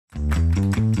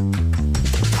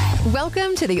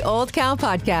Welcome to the Old Cow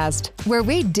Podcast, where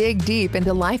we dig deep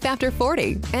into life after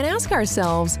 40 and ask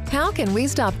ourselves, how can we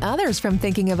stop others from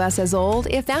thinking of us as old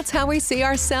if that's how we see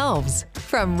ourselves?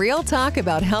 From real talk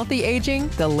about healthy aging,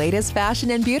 the latest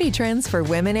fashion and beauty trends for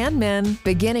women and men,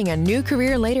 beginning a new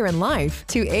career later in life,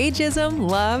 to ageism,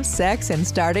 love, sex, and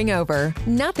starting over.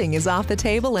 Nothing is off the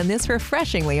table in this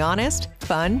refreshingly honest,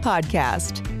 fun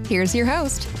podcast. Here's your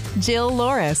host, Jill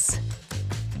Loris.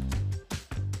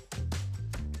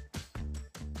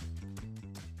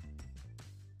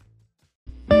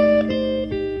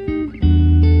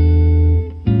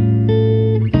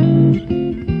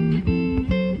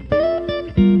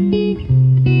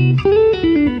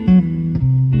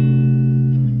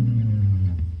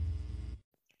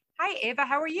 Ava,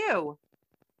 how are you?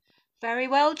 Very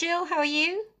well, Jill. How are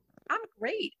you? I'm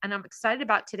great. And I'm excited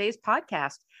about today's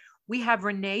podcast. We have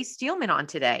Renee Steelman on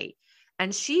today,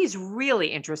 and she's really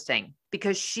interesting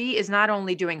because she is not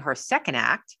only doing her second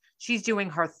act, she's doing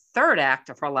her third act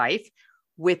of her life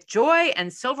with joy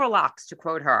and silver locks, to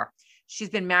quote her. She's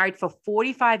been married for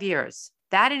 45 years.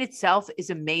 That in itself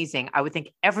is amazing. I would think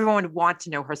everyone would want to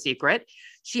know her secret.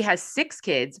 She has 6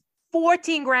 kids,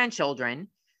 14 grandchildren.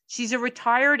 She's a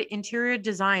retired interior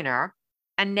designer,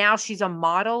 and now she's a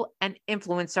model and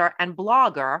influencer and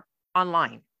blogger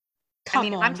online.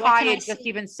 I'm tired just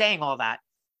even saying all that.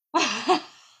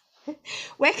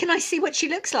 Where can I see what she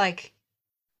looks like?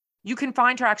 You can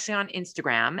find her actually on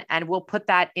Instagram, and we'll put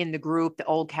that in the group, the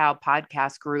Old Cow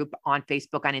Podcast group on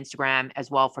Facebook, on Instagram as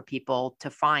well, for people to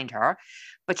find her.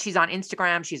 But she's on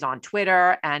Instagram, she's on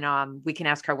Twitter, and we can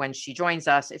ask her when she joins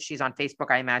us. If she's on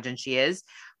Facebook, I imagine she is.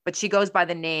 But she goes by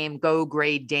the name Go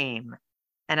Grade Dame.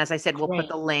 And as I said, we'll put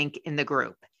the link in the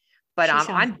group. But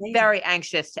I'm very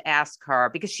anxious to ask her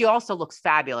because she also looks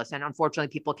fabulous. And unfortunately,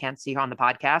 people can't see her on the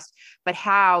podcast. But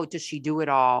how does she do it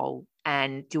all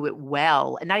and do it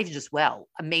well? And not even just well,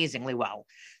 amazingly well.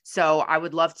 So I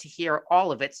would love to hear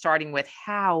all of it, starting with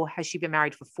how has she been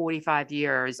married for 45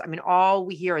 years? I mean, all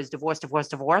we hear is divorce, divorce,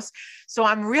 divorce. So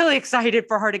I'm really excited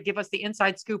for her to give us the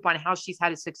inside scoop on how she's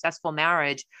had a successful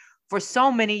marriage for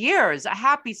so many years, a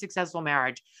happy, successful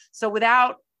marriage. So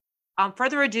without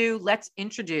further ado, let's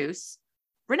introduce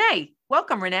Renee.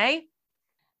 Welcome, Renee.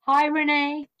 Hi,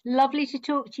 Renee. Lovely to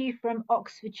talk to you from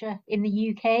Oxfordshire in the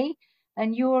UK,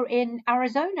 and you're in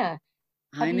Arizona.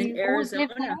 I'm in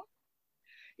Arizona.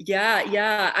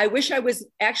 Yeah. I wish I was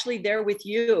actually there with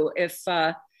you. If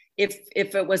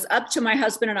it was up to my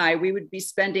husband and I, we would be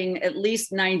spending at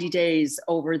least 90 days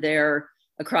over there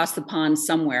across the pond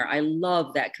somewhere. I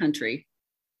love that country.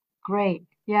 Great.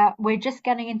 Yeah, we're just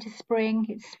getting into spring.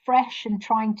 It's fresh and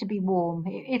trying to be warm.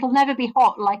 It'll never be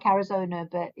hot like Arizona,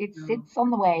 but it's on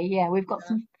the way. Yeah, we've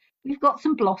got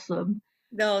some blossom.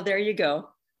 No, there you go.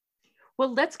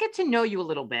 Well, let's get to know you a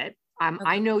little bit. Okay.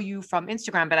 I know you from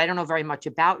Instagram, but I don't know very much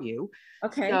about you.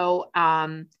 Okay. So,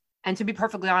 and to be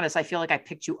perfectly honest, I feel like I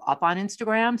picked you up on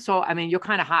Instagram. So, I mean, you're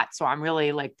kind of hot. So I'm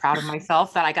really proud of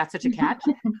myself that I got such a catch.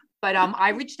 But I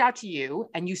reached out to you,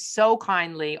 and you so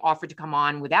kindly offered to come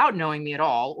on without knowing me at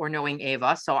all or knowing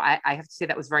Ava. So I have to say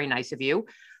that was very nice of you.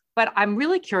 But I'm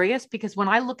really curious because when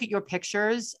I look at your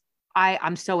pictures,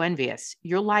 I'm so envious.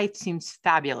 Your life seems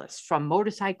fabulous, from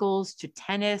motorcycles to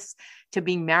tennis to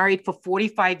being married for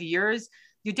 45 years.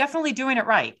 You're definitely doing it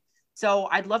right. So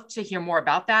I'd love to hear more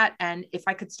about that. And if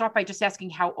I could start by just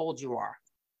asking how old you are.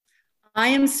 I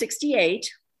am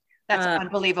 68. That's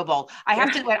unbelievable.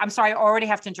 I'm sorry, I already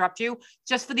have to interrupt you.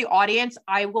 Just for the audience,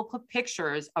 I will put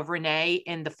pictures of Renee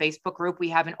in the Facebook group. We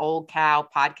have an Old Cow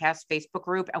Podcast Facebook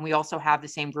group, and we also have the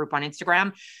same group on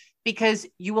Instagram, because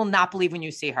you will not believe when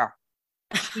you see her.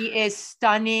 She is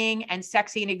stunning and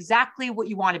sexy and exactly what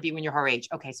you want to be when you're her age.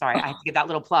 Okay, sorry, I have to give that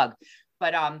little plug.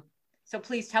 But so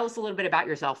please tell us a little bit about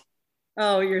yourself.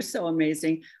 Oh, you're so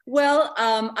amazing. Well,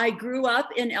 I grew up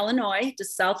in Illinois,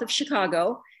 just south of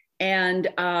Chicago. And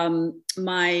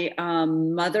my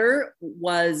mother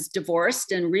was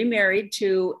divorced and remarried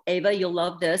to, Ava, you'll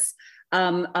love this,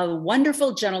 a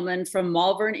wonderful gentleman from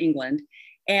Malvern, England.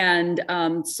 And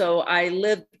so I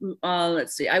lived,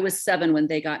 I was 7 when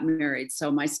they got married.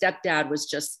 So my stepdad was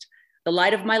just the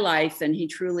light of my life. And he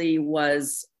truly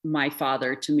was my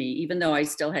father to me, even though I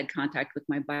still had contact with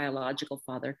my biological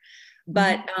father.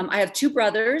 But I have 2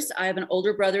 brothers. I have an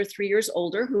older brother, 3 years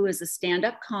older, who is a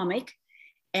stand-up comic.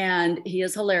 And he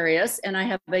is hilarious. And I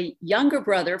have a younger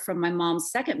brother from my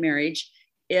mom's second marriage,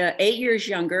 8 years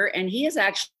younger. And he is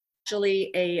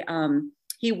actually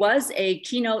he was a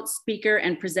keynote speaker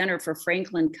and presenter for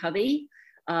Franklin Covey,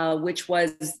 which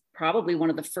was probably one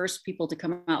of the first people to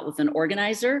come out with an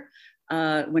organizer.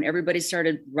 when everybody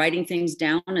started writing things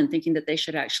down and thinking that they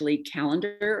should actually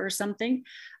calendar or something.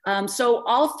 So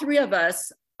all three of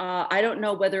us, I don't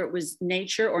know whether it was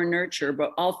nature or nurture,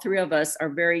 but all three of us are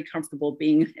very comfortable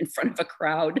being in front of a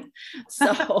crowd.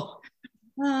 So,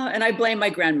 and I blame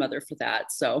my grandmother for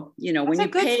that. So, you know, That's when a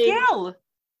you good pay, skill.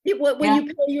 when you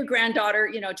pay your granddaughter,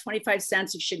 you know, 25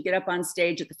 cents, you should get up on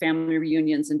stage at the family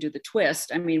reunions and do the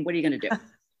twist. I mean, what are you going to do?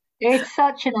 It's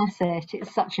such an asset.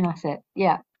 It's such an asset.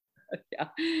 Yeah. Yeah,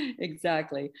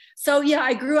 exactly. So yeah,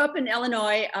 I grew up in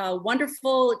Illinois,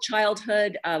 wonderful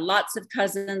childhood, lots of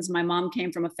cousins. My mom came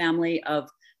from a family of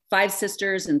 5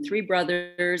 sisters and 3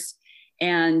 brothers.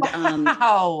 And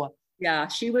Wow. yeah,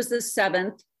 she was the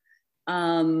 7th,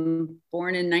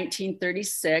 born in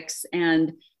 1936.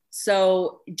 And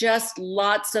so just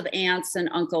lots of aunts and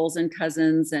uncles and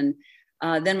cousins. And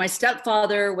then my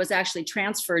stepfather was actually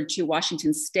transferred to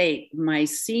Washington State my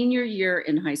senior year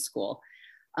in high school.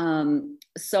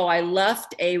 So I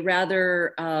left a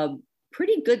rather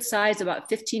pretty good size,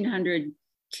 about 1,500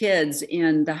 kids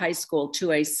in the high school,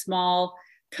 to a small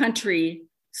country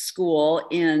school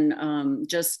in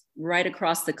just right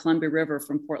across the Columbia River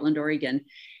from Portland, Oregon.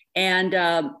 And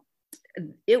I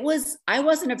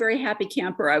wasn't a very happy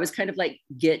camper. I was kind of like,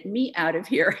 get me out of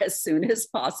here as soon as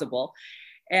possible.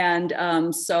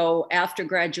 And so after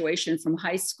graduation from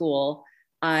high school,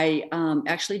 I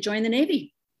actually joined the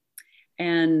Navy.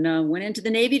 And went into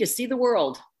the Navy to see the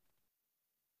world.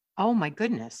 Oh my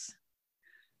goodness.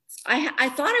 I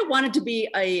thought I wanted to be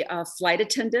a flight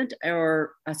attendant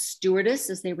or a stewardess,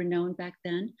 as they were known back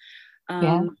then.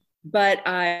 But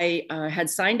I had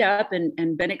signed up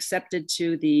and been accepted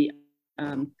to the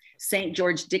St.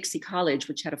 George Dixie College,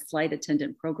 which had a flight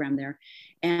attendant program there.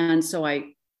 And so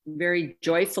I very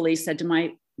joyfully said to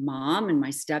my mom and my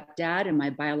stepdad and my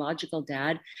biological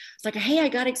dad, it's like, hey, I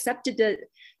got accepted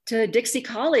to Dixie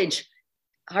College.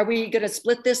 Are we going to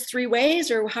split this 3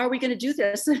 ways, or how are we going to do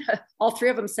this? All 3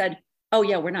 of them said, oh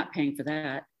yeah, we're not paying for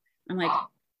that. I'm like,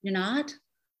 you're not?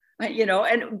 You know,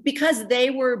 and because they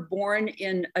were born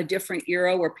in a different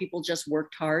era where people just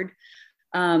worked hard,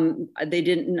 none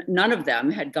of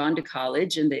them had gone to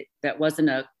college, and that wasn't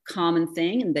a common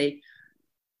thing. And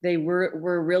they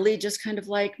were really just kind of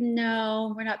like,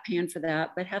 no, we're not paying for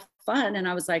that, but have fun. And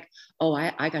I was like, oh,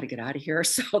 I got to get out of here.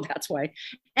 So that's why.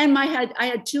 And I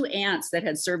had 2 aunts that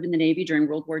had served in the Navy during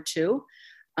World War II.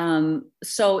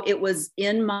 So it was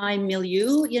in my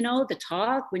milieu, you know, the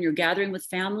talk when you're gathering with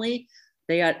family.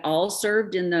 They had all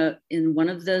served in one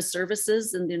of the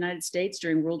services in the United States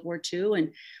during World War II.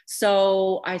 And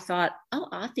so I thought, oh,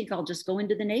 I think I'll just go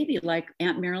into the Navy like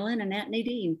Aunt Marilyn and Aunt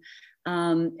Nadine.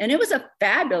 And it was a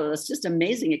fabulous, just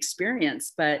amazing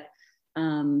experience. But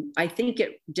I think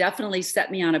it definitely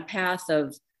set me on a path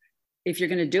of, if you're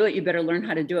going to do it, you better learn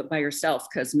how to do it by yourself,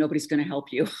 because nobody's going to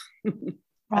help you.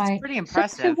 That's pretty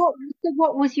impressive. So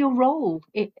what was your role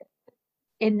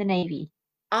in the Navy?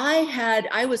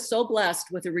 I was so blessed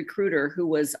with a recruiter who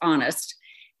was honest.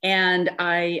 And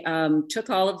I took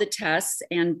all of the tests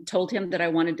and told him that I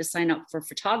wanted to sign up for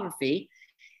photography.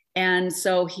 And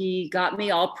so he got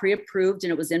me all pre-approved,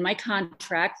 and it was in my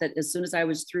contract that as soon as I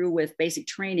was through with basic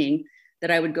training, that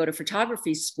I would go to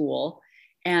photography school.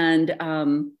 And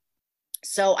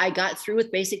so I got through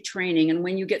with basic training. And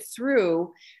when you get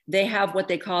through, they have what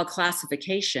they call a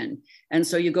classification. And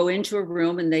so you go into a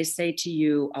room and they say to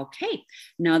you, okay,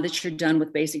 now that you're done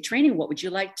with basic training, what would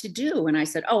you like to do? And I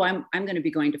said, oh, I'm going to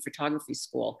be going to photography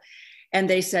school. And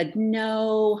they said,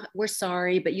 no, we're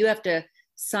sorry, but you have to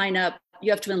sign up.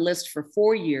 You have to enlist for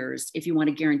 4 years if you want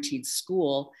a guaranteed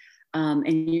school.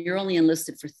 And you're only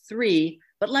enlisted for 3,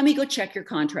 but let me go check your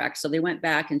contract. So they went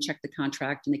back and checked the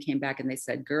contract, and they came back and they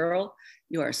said, girl,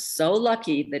 you are so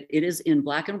lucky that it is in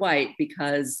black and white,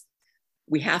 because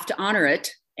we have to honor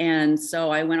it. And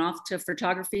so I went off to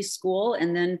photography school.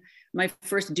 And then my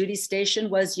first duty station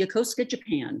was Yokosuka,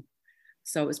 Japan.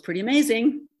 So it was pretty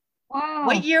amazing. Wow.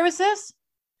 What year was this?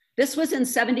 This was in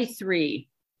 73.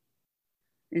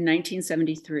 In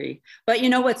 1973. But you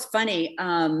know what's funny?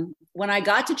 When I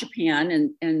got to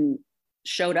Japan and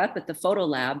showed up at the photo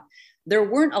lab, there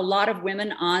weren't a lot of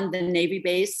women on the Navy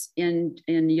base in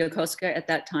Yokosuka at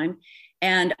that time.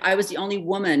 And I was the only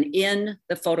woman in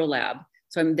the photo lab.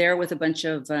 So I'm there with a bunch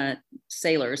of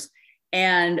sailors.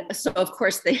 And so of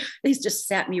course they just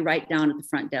sat me right down at the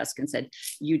front desk and said,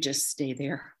 you just stay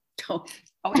there. Don't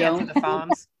Answer the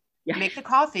phones. Yeah. Make the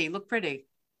coffee look pretty.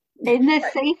 In the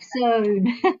safe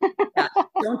zone. Yeah.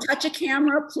 Don't touch a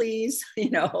camera, please. You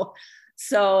know,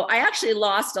 so I actually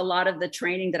lost a lot of the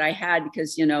training that I had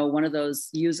because, you know, one of those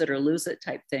use it or lose it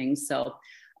type things. So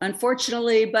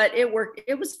unfortunately, but it worked.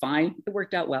 It was fine. It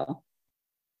worked out well.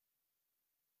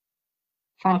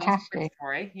 Fantastic.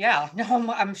 Story. Yeah.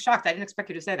 No, I'm shocked. I didn't expect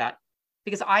you to say that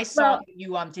because I saw that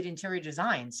you did interior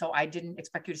design. So I didn't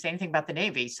expect you to say anything about the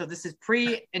Navy. So this is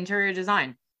pre-interior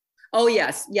design. Oh,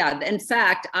 yes. Yeah. In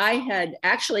fact, I had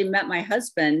actually met my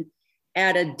husband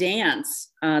at a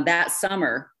dance that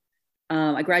summer.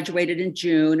 I graduated in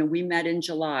June and we met in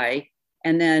July.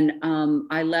 And then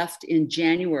I left in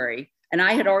January and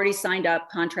I had already signed up,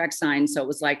 contract signed. So it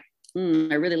was like,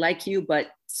 I really like you, but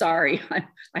sorry,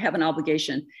 I have an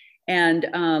obligation. And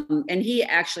he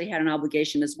actually had an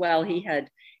obligation as well. He had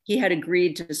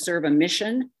agreed to serve a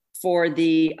mission for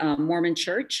the Mormon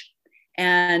church.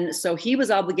 And so he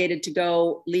was obligated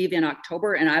to leave in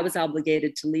October and I was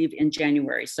obligated to leave in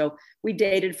January. So we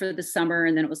dated for the summer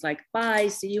and then it was like, bye,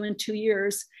 see you in 2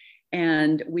 years.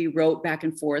 And we wrote back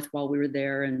and forth while we were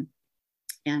there. And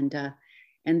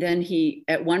then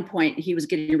at one point he was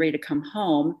getting ready to come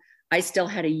home. I still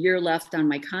had a year left on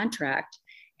my contract.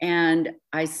 And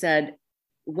I said,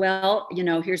 well,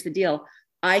 here's the deal.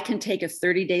 I can take a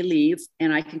 30-day leave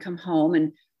and I can come home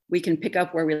and we can pick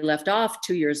up where we left off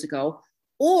 2 years ago,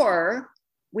 or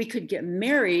we could get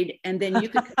married and then you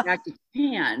could come back to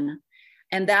Japan.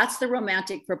 And that's the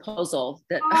romantic proposal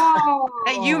that,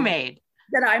 that you made.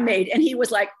 That I made. And he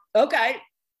was like, okay.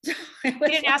 He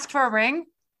didn't ask for a ring?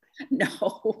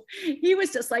 No, he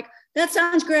was just like, that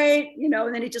sounds great.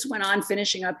 And then he just went on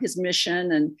finishing up his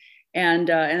mission. And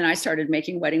then I started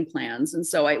making wedding plans. And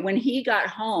so when he got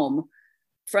home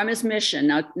from his mission,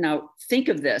 now think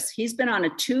of this, he's been on a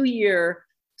 2-year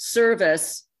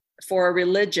service for a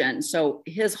religion. So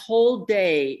his whole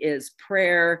day is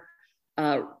prayer,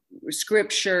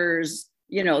 scriptures,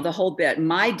 the whole bit.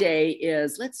 My day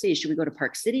is, let's see, should we go to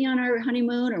Park City on our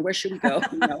honeymoon or where should we go?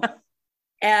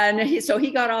 And so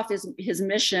he got off his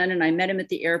mission and I met him at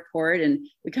the airport and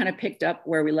we kind of picked up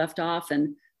where we left off.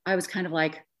 And I was kind of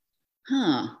like,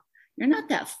 you're not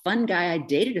that fun guy I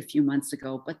dated a few months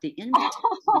ago, but the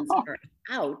invitations are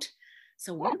out.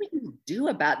 So what are we going to do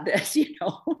about this?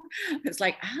 It's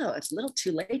like, it's a little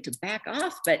too late to back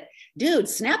off, but dude,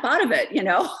 snap out of it,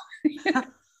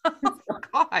 Oh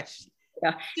gosh.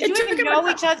 Yeah. Did you even know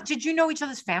each other? Did you know each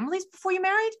other's families before you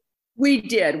married? We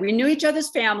did. We knew each other's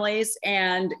families,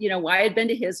 and I had been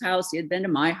to his house. He had been to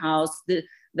my house. The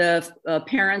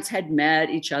parents had met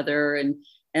each other,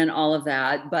 and all of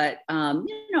that. But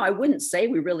I wouldn't say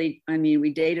we really. I mean,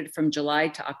 we dated from July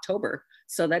to October,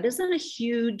 so that isn't a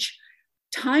huge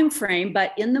time frame.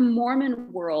 But in the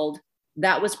Mormon world,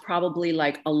 that was probably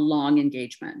like a long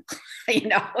engagement.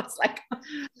 It's like,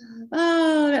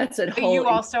 that's a whole. Are you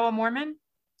also a Mormon?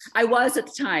 I was at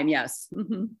the time, yes.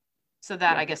 Mm-hmm. So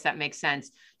that, I guess that makes sense.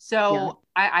 So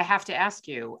I have to ask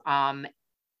you,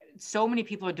 so many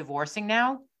people are divorcing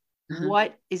now. Uh-huh.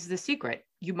 What is the secret?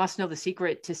 You must know the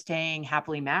secret to staying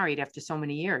happily married after so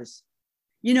many years.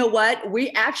 You know what? We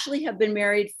actually have been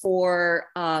married for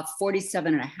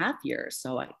 47 and a half years.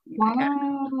 So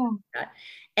wow.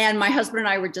 And my husband and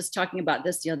I were just talking about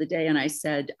this the other day. And I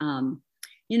said, when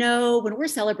we're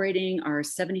celebrating our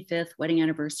 75th wedding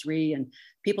anniversary and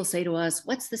people say to us,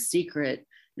 what's the secret?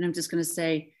 And I'm just going to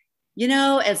say,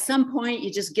 at some point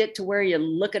you just get to where you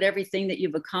look at everything that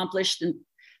you've accomplished in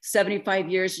 75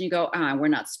 years and you go, we're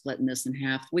not splitting this in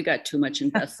half. We got too much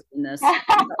invested in this.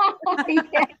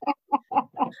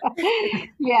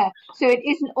 Yeah. So it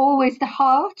isn't always the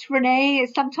heart, Renee.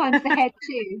 It's sometimes the head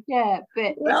too. Yeah.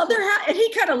 But well,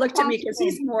 he kind of looked at me because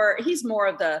he's more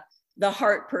of the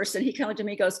heart person. He kind of looked at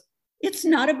me and goes, it's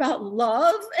not about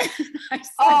love. And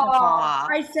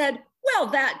I said, well,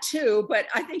 that too, but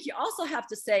I think you also have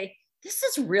to say, this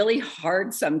is really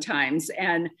hard sometimes.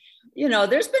 And,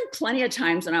 there's been plenty of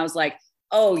times when I was like,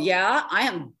 oh yeah, I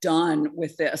am done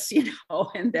with this,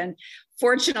 and then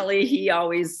fortunately he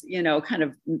always, kind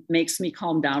of makes me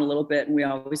calm down a little bit and we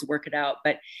always work it out.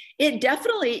 But it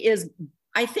definitely is.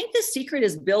 I think the secret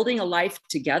is building a life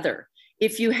together.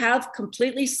 If you have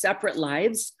completely separate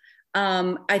lives,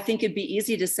 I think it'd be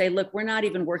easy to say, look, we're not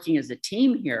even working as a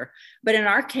team here. But in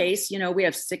our case, we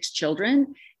have 6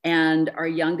 children and our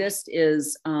youngest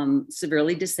is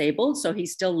severely disabled. So he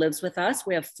still lives with us.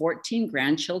 We have 14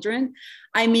 grandchildren.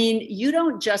 I mean, you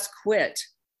don't just quit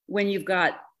when you've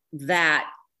got that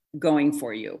going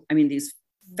for you. I mean, these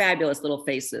fabulous little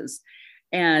faces.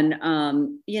 And,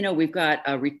 we've got,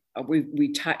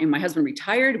 my husband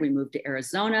retired. We moved to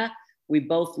Arizona. We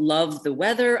both love the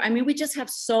weather. I mean, we just have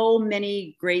so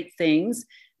many great things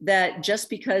that just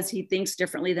because he thinks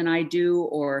differently than I do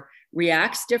or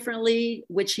reacts differently,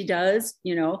 which he does,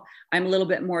 I'm a little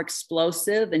bit more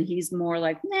explosive and he's more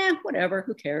like, nah, whatever,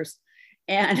 who cares?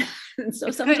 And so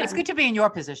sometimes it's good to be in your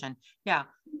position. Yeah.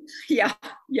 Yeah.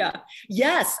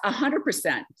 Yes,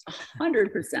 100%.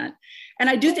 And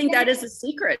I do think that is a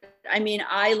secret. I mean,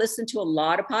 I listen to a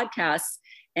lot of podcasts,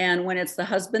 and when it's the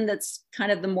husband that's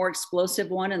kind of the more explosive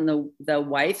one, and the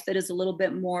wife that is a little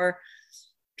bit more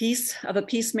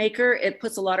peacemaker, it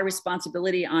puts a lot of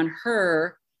responsibility on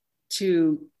her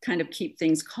to kind of keep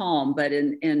things calm. But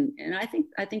and I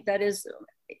think that is,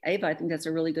 Ava, I think that's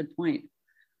a really good point.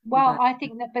 Well, I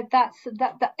think that, but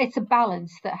that it's a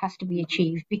balance that has to be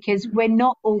achieved, because we're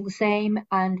not all the same,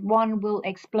 and one will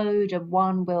explode and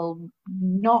one will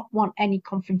not want any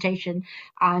confrontation,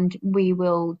 and we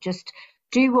will just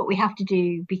do what we have to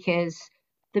do, because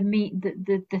the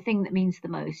thing that means the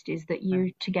most is that you're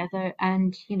together,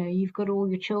 and you've got all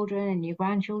your children and your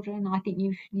grandchildren. I think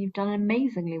you've done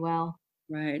amazingly well.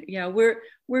 Right. Yeah, we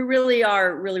really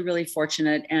are really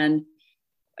fortunate, and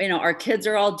our kids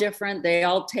are all different. They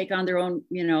all take on their own,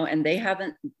 and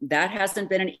that hasn't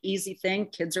been an easy thing.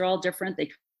 Kids are all different.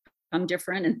 They come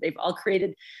different, and they've all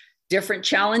created different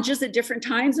challenges at different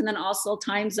times. And then also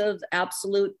times of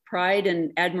absolute pride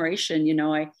and admiration.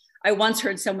 I once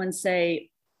heard someone say,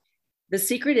 the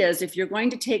secret is, if you're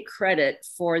going to take credit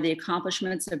for the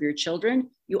accomplishments of your children,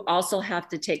 you also have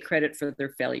to take credit for their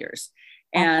failures.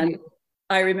 And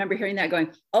I remember hearing that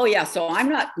going, oh yeah, so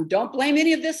don't blame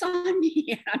any of this on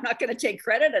me. I'm not going to take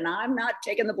credit, and I'm not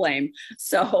taking the blame.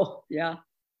 So yeah.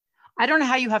 I don't know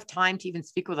how you have time to even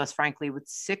speak with us, frankly, with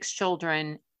 6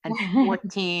 children and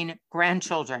 14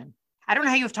 grandchildren. I don't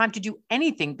know how you have time to do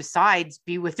anything besides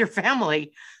be with your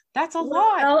family. That's a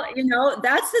lot. Well,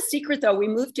 that's the secret though. We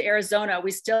moved to Arizona.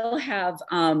 We still have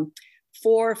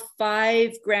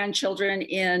 5 grandchildren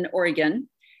in Oregon.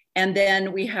 And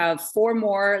then we have 4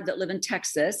 more that live in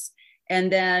Texas.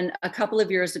 And then a couple of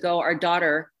years ago, our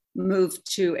daughter moved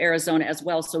to Arizona as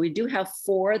well. So we do have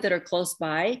 4 that are close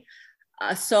by.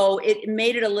 So it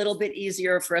made it a little bit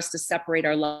easier for us to separate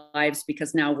our lives,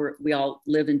 because now we all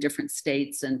live in different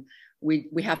states, and we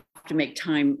have to make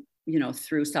time,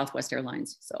 through Southwest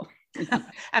Airlines. So.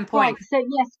 And point. Right. So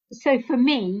yes. So for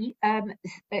me,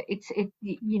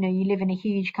 you live in a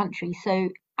huge country. So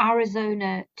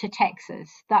Arizona to Texas,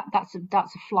 that's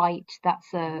a flight.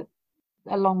 That's a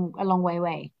long way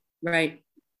away. Right.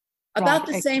 About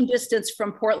the same distance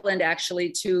from Portland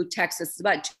actually to Texas. It's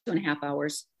about 2.5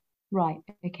 hours. Right.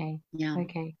 Okay. Yeah.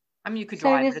 Okay. I mean, you could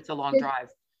drive, but it's a long drive.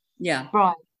 Yeah.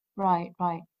 Right.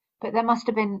 But there must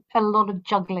have been a lot of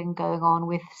juggling going on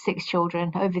with 6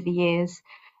 children over the years.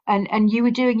 And you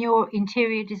were doing your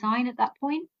interior design at that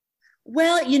point?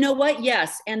 Well, you know what?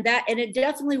 Yes. And it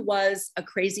definitely was a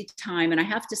crazy time. And I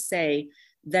have to say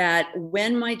that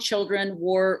when my children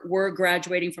were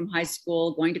graduating from high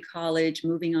school, going to college,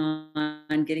 moving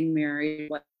on, getting married,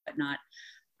 whatnot,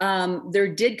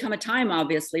 there did come a time,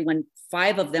 obviously, when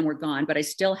 5 of them were gone, but I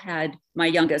still had my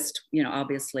youngest,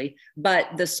 obviously. But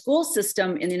the school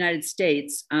system in the United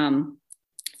States,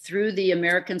 through the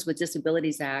Americans with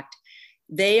Disabilities Act,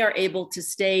 they are able to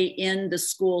stay in the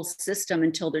school system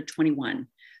until they're 21.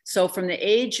 So from the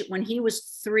age when he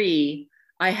was 3,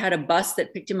 I had a bus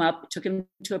that picked him up, took him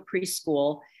to a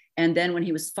preschool. And then when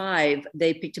he was 5,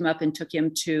 they picked him up and took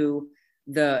him to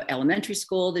the elementary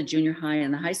school, the junior high,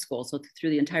 and the high school. So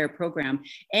through the entire program.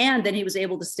 And then he was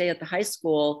able to stay at the high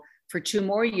school for 2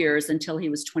 more years until he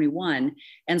was 21.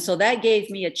 And so that gave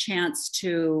me a chance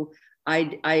to,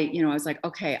 I was like,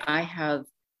 okay, I have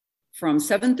from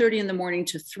 7:30 in the morning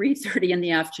to 3:30 in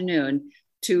the afternoon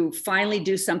to finally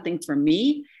do something for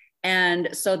me. And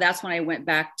so that's when I went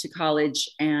back to college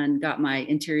and got my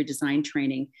interior design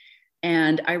training.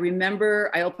 And I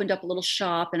remember I opened up a little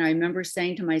shop, and I remember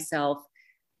saying to myself,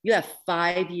 you have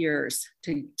 5 years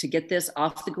to get this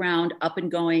off the ground, up and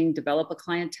going, develop a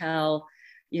clientele,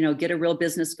 get a real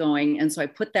business going. And so I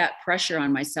put that pressure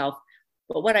on myself.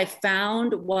 But what I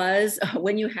found was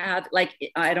when you have,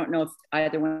 I don't know if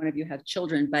either one of you have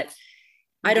children, but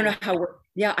I don't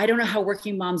know how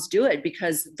working moms do it,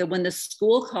 because when the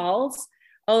school calls,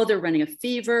 oh, they're running a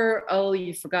fever. Oh,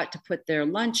 you forgot to put their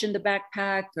lunch in the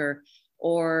backpack,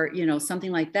 or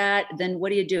something like that. Then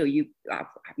what do?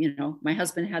 My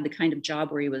husband had the kind of job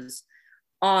where he was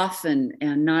off and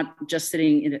not just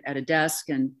sitting at a desk.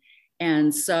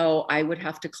 And so I would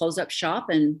have to close up shop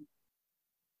and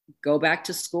go back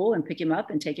to school and pick him up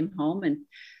and take him home. And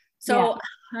so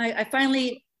I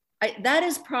finally, that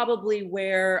is probably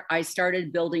where I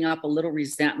started building up a little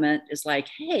resentment. Is like,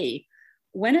 hey,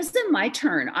 when is it my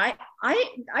turn? I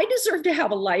deserve to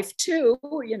have a life too,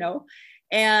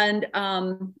 And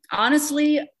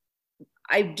honestly,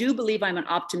 I do believe I'm an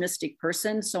optimistic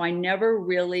person. So I never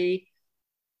really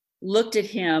looked at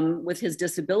him with his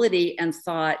disability and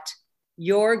thought,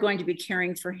 you're going to be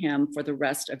caring for him for the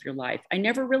rest of your life. I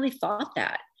never really thought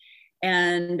that.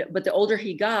 But the older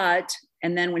he got,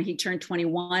 and then when he turned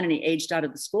 21 and he aged out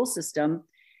of the school system,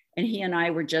 and he and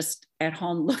I were just at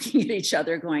home looking at each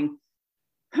other going,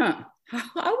 how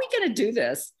are we going to do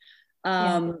this?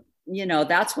 You know,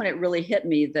 that's when it really hit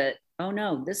me that, oh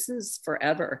no, this is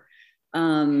forever.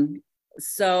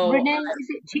 So Renee,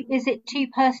 is it too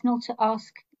personal to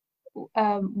ask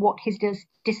what his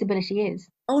disability is?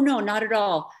 Oh no, not at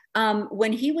all.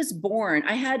 When he was born,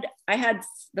 I had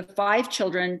the 5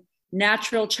 children,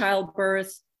 natural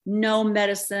childbirth, no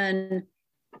medicine,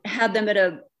 had them at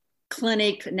a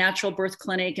clinic, natural birth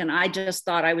clinic, and I just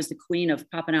thought I was the queen of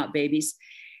popping out babies.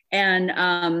 And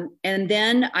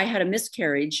then I had a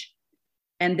miscarriage,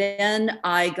 and then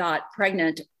I got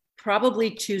pregnant probably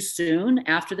too soon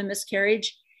after the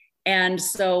miscarriage. And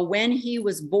so when he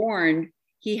was born,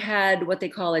 he had what they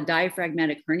call a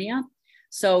diaphragmatic hernia.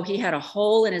 So he had a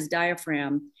hole in his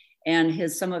diaphragm,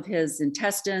 and some of his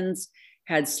intestines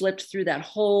had slipped through that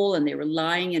hole, and they were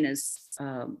lying in his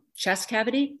chest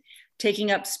cavity,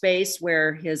 taking up space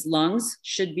where his lungs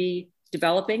should be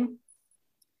developing.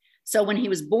 So when he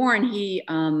was born, he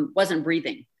wasn't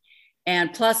breathing.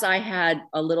 And plus I had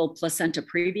a little placenta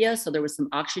previa, so there was some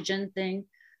oxygen thing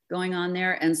going on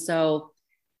there. And so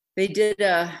they did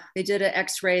an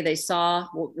X-ray, they saw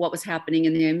what was happening,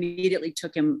 and they immediately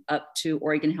took him up to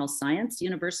Oregon Health Science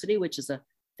University, which is a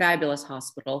fabulous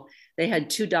hospital. They had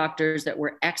 2 doctors that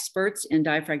were experts in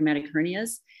diaphragmatic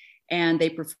hernias, and they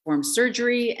performed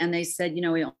surgery, and they said, you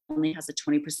know, he only has a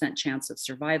 20% chance of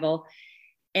survival.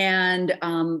 And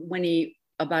when he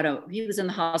was in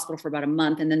the hospital for about a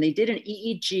month, and then they did an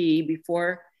EEG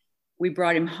before we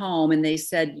brought him home, and they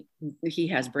said he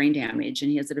has brain damage and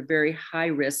he is at a very high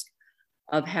risk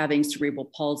of having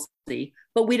cerebral palsy,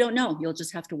 but we don't know. You'll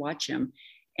just have to watch him.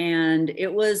 And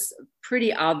it was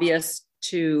pretty obvious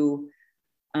to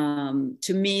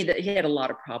me that he had a lot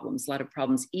of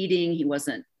problems eating. He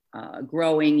wasn't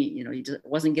growing, you know, he just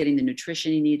wasn't getting the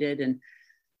nutrition he needed. And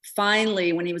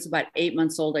finally, when he was about 8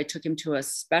 months old, I took him to a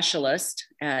specialist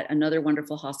at another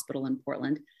wonderful hospital in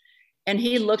Portland. And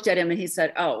he looked at him and he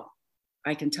said, oh,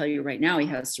 I can tell you right now he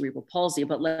has cerebral palsy,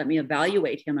 but let me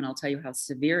evaluate him and I'll tell you how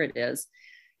severe it is.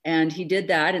 And he did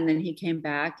that. And then he came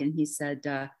back and he said,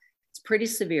 it's pretty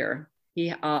severe. They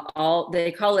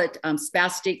call it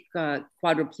spastic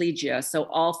quadriplegia. So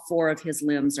all 4 of his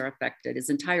limbs are affected. His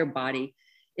entire body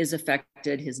is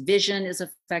affected. His vision is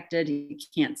affected. He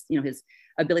can't, you know, his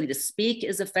ability to speak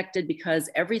is affected because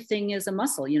everything is a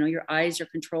muscle. You know, your eyes are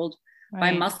controlled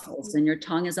by muscles, and your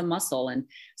tongue is a muscle. And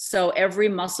so every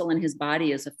muscle in his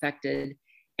body is affected.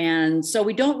 And so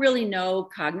we don't really know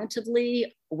cognitively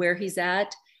where he's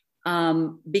at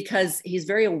because he's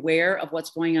very aware of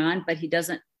what's going on, but he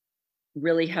doesn't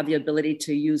really have the ability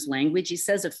to use language. He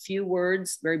says a few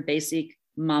words, very basic,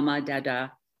 mama,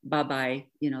 dada, bye-bye,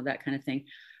 you know, that kind of thing.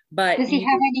 But does he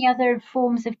have any other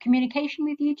forms of communication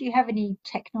with you? Do you have any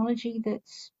technology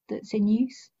that's in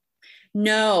use?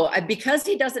 No, because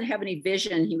he doesn't have any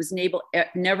vision, he was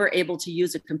never able to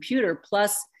use a computer.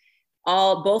 Plus,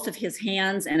 both of his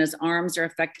hands and his arms are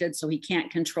affected, so he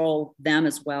can't control them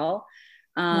as well.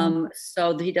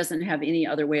 So he doesn't have any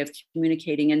other way of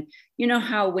communicating. And you know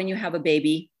how when you have a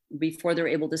baby, before they're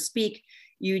able to speak,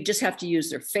 you just have to use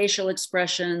their facial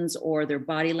expressions or their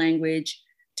body language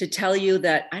to tell you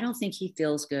that I don't think he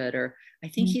feels good, or I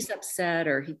think he's upset,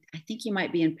 or I think he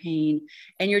might be in pain.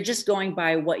 And you're just going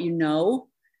by what you know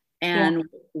and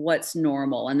what's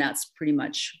normal. And that's pretty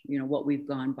much, you know, what we've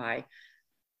gone by.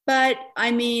 But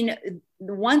I mean,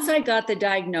 once I got the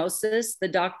diagnosis, the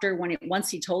doctor, once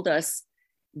he told us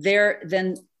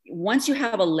then once you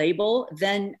have a label,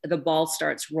 then the ball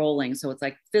starts rolling. So it's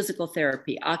like physical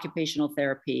therapy, occupational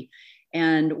therapy.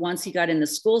 And once he got in the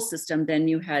school system, then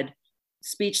you had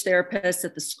speech therapists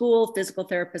at the school, physical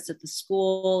therapists at the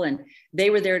school, and they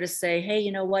were there to say, hey,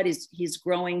 you know what, he's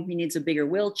growing, he needs a bigger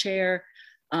wheelchair.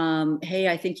 Hey,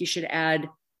 I think you should add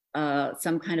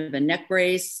some kind of a neck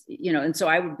brace, you know. And so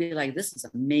I would be like, this is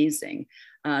amazing.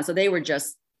 So they were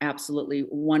just absolutely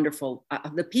wonderful.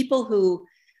 The people who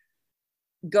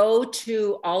go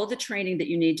to all of the training that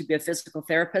you need to be a physical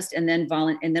therapist and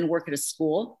then work at a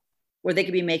school where they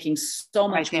could be making so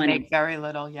much money. They make very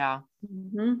little, yeah.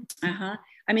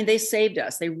 I mean, they saved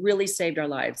us. They really saved our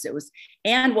lives.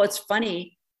 And what's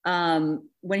funny,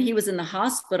 when he was in the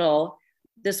hospital,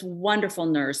 this wonderful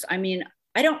nurse, I mean,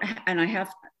 I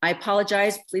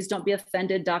apologize, please don't be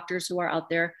offended, doctors who are out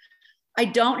there. I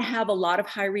don't have a lot of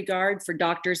high regard for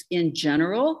doctors in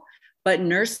general, but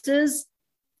nurses,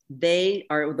 they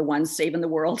are the ones saving the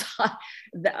world.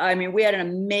 I mean, we had an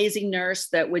amazing nurse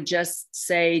that would just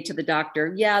say to the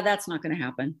doctor, yeah, that's not going to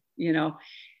happen, you know.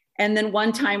 And then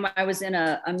one time I was in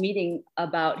a meeting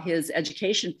about his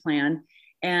education plan,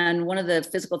 and one of the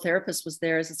physical therapists was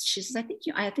there. She says,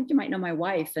 I think you might know my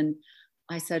wife. And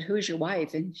I said, who's your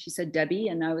wife? And she said, Debbie.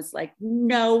 And I was like,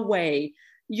 no way.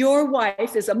 Your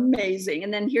wife is amazing.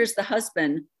 And then here's the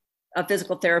husband, a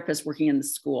physical therapist working in the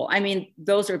school. I mean,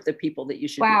 those are the people that you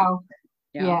should. Wow.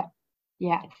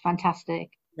 Yeah. Fantastic.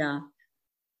 Yeah.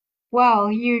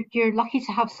 Well, you're lucky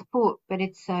to have support, but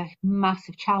it's a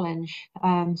massive challenge.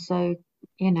 So,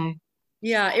 you know.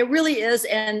 Yeah, it really is.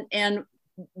 And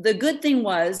the good thing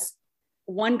was,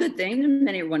 one good thing, and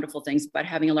many wonderful things about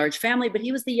having a large family, but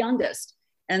he was the youngest.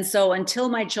 And so until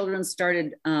my children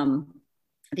started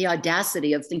the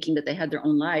audacity of thinking that they had their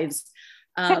own lives,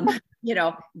 you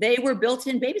know, they were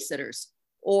built-in babysitters,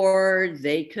 or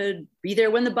they could be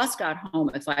there when the bus got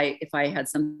home if I had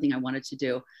something I wanted to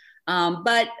do.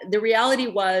 But the reality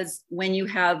was, when you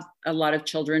have a lot of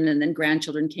children and then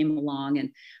grandchildren came along.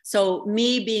 And so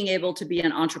me being able to be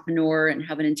an entrepreneur and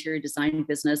have an interior design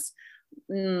business,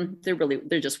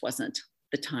 there just wasn't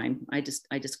the time. I just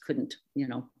couldn't, you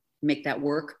know, make that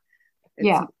work.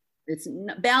 It's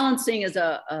balancing is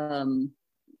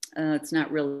it's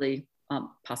not really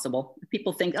possible.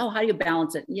 People think, oh, how do you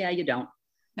balance it? Yeah, you don't.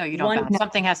 No, you don't balance.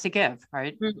 Something has to give,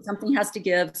 right? Something has to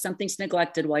give. Something's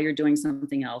neglected while you're doing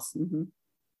something else. Mm-hmm.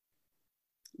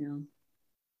 Yeah.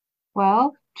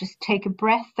 Well, just take a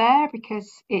breath there,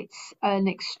 because it's an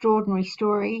extraordinary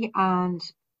story, and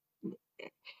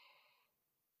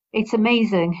it's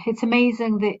amazing. It's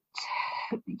amazing that,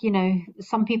 you know,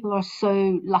 some people are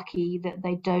so lucky that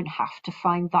they don't have to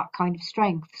find that kind of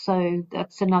strength. So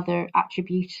that's another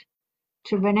attribute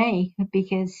to Renee,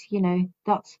 because, you know,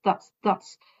 that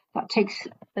takes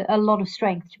a lot of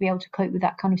strength to be able to cope with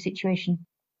that kind of situation.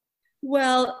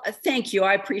 Well, thank you.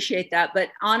 I appreciate that. But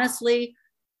honestly,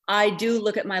 I do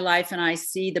look at my life and I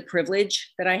see the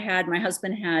privilege that I had. My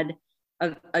husband had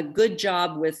a good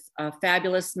job with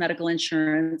fabulous medical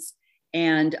insurance,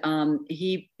 and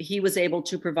he was able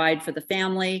to provide for the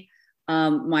family.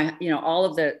 All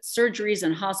of the surgeries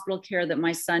and hospital care that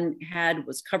my son had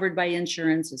was covered by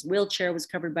insurance. His wheelchair was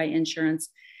covered by insurance.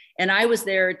 And I was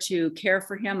there to care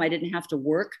for him. I didn't have to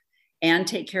work and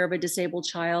take care of a disabled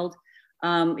child.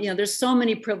 There's so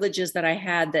many privileges that I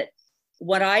had, that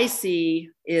what I see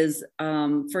is,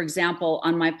 for example,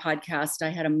 on my podcast, I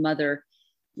had a mother,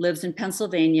 lives in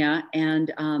Pennsylvania,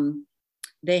 and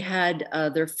they had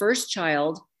their first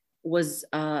child was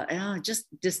he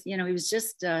was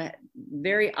just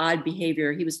very odd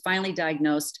behavior. He was finally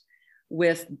diagnosed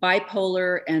with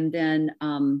bipolar, and then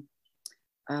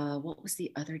what was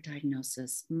the other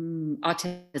diagnosis?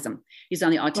 Autism. He's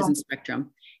on the autism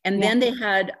spectrum. And then they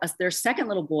had their second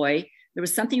little boy. There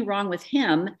was something wrong with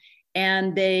him,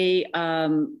 and they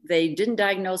didn't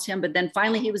diagnose him, but then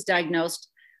finally he was diagnosed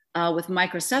with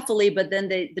microcephaly. But then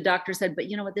the doctor said, but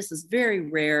you know what, this is very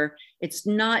rare. It's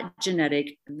not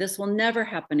genetic. This will never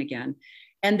happen again.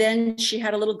 And then she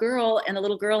had a little girl, and the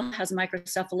little girl has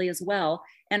microcephaly as well.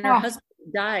 And her husband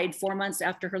died 4 months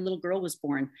after her little girl was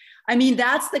born. I mean,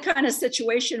 that's the kind of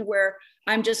situation where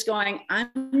I'm just going,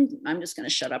 I'm just going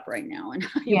to shut up right now. And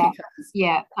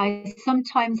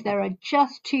sometimes there are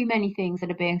just too many things that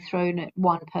are being thrown at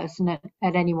one person at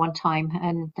any one time,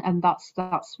 and that's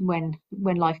when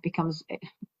life becomes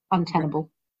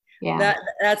untenable. Yeah,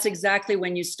 that's exactly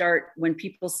when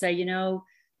people say, you know,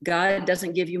 God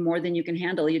doesn't give you more than you can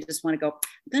handle. You just want to go,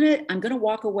 I'm gonna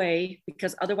walk away,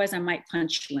 because otherwise I might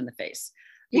punch you in the face.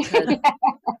 Because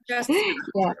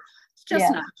it's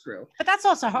just not true. But that's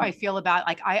also how I feel about,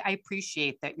 like, I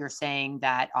appreciate that you're saying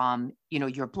that,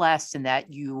 you're blessed, and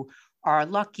that you are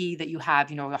lucky that you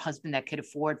have, a husband that could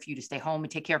afford for you to stay home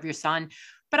and take care of your son.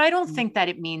 But I don't think that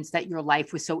it means that your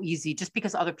life was so easy just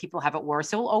because other people have it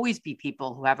worse. There will always be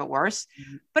people who have it worse,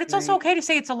 but it's also okay to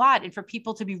say it's a lot, and for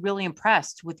people to be really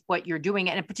impressed with what you're doing.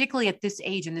 And particularly at this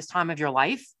age and this time of your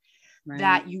life,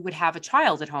 that you would have a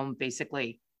child at home,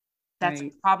 basically. That's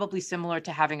probably similar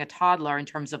to having a toddler in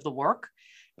terms of the work.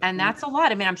 And that's a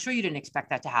lot. I mean, I'm sure you didn't expect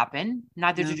that to happen.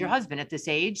 Neither did your husband at this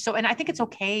age. So, and I think it's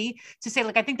okay to say,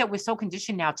 like, I think that we're so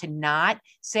conditioned now to not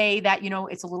say that,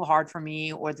 it's a little hard for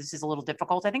me, or this is a little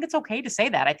difficult. I think it's okay to say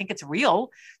that. I think it's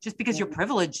real, just because you're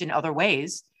privileged in other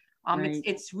ways.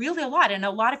 It's really a lot. And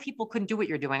a lot of people couldn't do what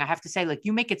you're doing. I have to say, like,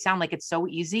 you make it sound like it's so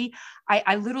easy.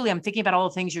 I literally, I'm thinking about all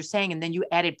the things you're saying. And then you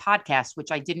added podcasts,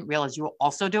 which I didn't realize you were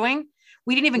also doing.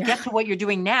 We didn't even get to what you're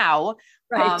doing now.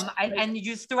 And you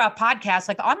just threw out podcasts,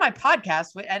 like, on my podcast.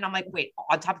 And I'm like, wait,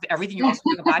 on top of everything, you're also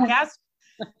doing a podcast?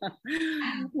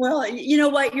 Well, you know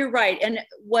what, you're right. And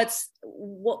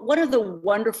one of the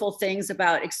wonderful things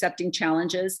about accepting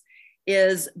challenges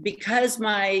is because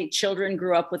my children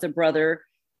grew up with a brother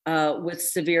with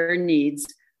severe needs,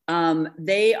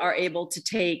 they are able to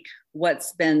take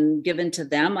what's been given to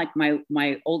them. Like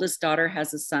my oldest daughter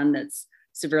has a son that's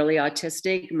severely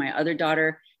autistic. My other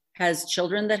daughter has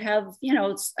children that have,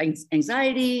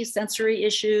 anxiety, sensory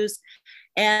issues,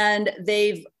 and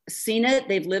they've seen it,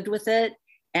 they've lived with it.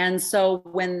 And so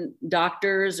when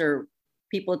doctors or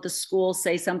people at the school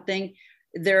say something,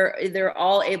 they're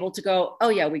all able to go, oh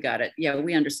yeah, we got it. Yeah,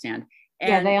 we understand.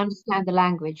 And they understand the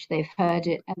language. They've heard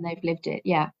it and they've lived it.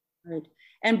 Yeah. Right.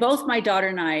 And both my daughter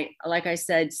and I, like I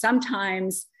said,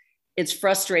 sometimes it's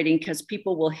frustrating because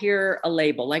people will hear a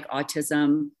label like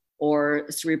autism or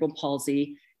cerebral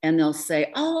palsy, and they'll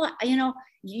say, oh,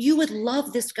 you would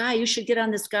love this guy. You should get on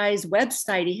this guy's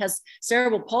website. He has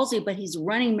cerebral palsy, but he's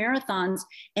running marathons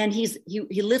and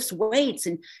he lifts weights,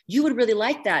 and you would really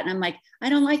like that. And I'm like, I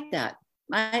don't like that.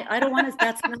 I don't want to,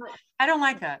 that's not, I don't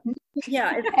like that.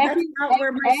 Yeah, that's not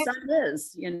where my son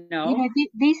is,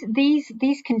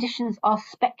 These conditions are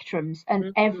spectrums,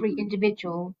 and every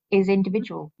individual is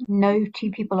individual. No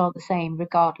two people are the same,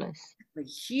 regardless.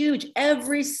 Huge.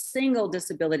 Every single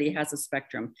disability has a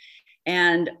spectrum.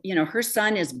 And, her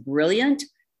son is brilliant,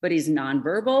 but he's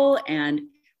nonverbal.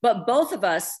 But both of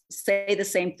us say the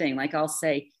same thing. Like I'll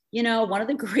say, one of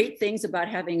the great things about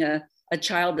having a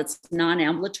child that's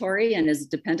non-ambulatory and is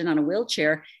dependent on a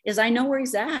wheelchair is I know where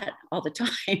he's at all the time.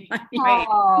 Right.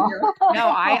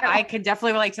 No, I can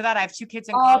definitely relate to that. I have 2 kids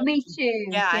in college. Me too.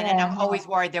 Yeah. And I'm always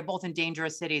worried. They're both in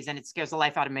dangerous cities and it scares the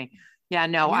life out of me. Yeah,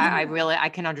 no, I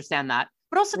can understand that.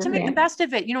 But also to make the best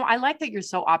of it. I like that you're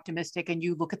so optimistic and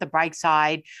you look at the bright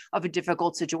side of a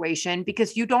difficult situation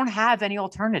because you don't have any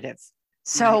alternative.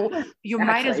 So you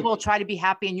might as well try to be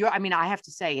happy. And I have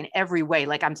to say, in every way,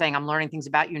 like I'm saying, I'm learning things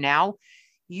about you now.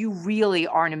 You really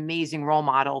are an amazing role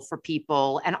model for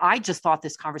people. And I just thought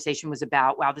this conversation was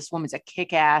about, wow, this woman's a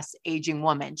kick-ass aging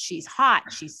woman. She's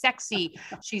hot, she's sexy,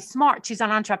 she's smart, she's an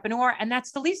entrepreneur, and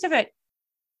that's the least of it.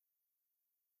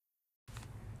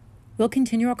 We'll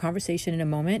continue our conversation in a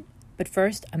moment, but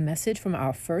first, a message from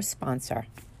our first sponsor.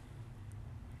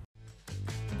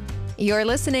 You're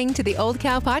listening to the Old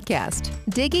Cow Podcast,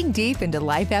 digging deep into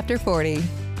life after 40.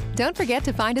 Don't forget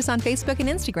to find us on Facebook and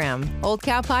Instagram, Old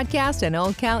Cow Podcast and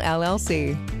Old Cow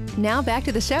LLC. Now back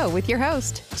to the show with your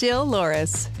host, Jill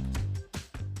Loris.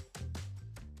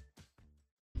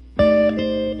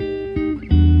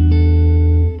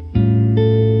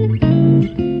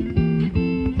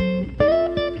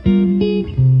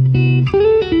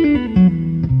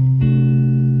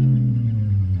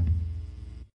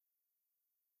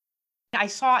 I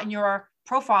saw in your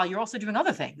profile, you're also doing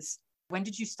other things. When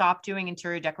did you stop doing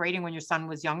interior decorating? When your son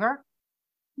was younger?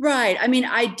 Right.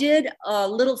 I did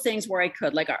little things where I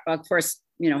could, like, of course,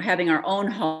 having our own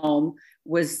home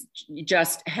was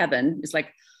just heaven. It's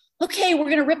like, okay, we're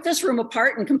going to rip this room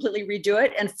apart and completely redo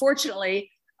it. And fortunately,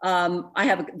 I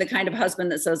have the kind of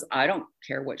husband that says, I don't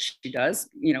care what she does.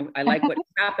 I like what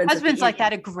happens. Husbands like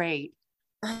that are great.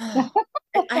 I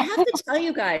have to tell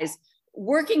you guys,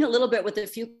 working a little bit with a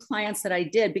few clients that I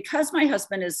did, because my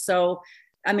husband is so,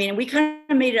 we kind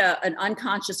of made an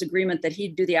unconscious agreement that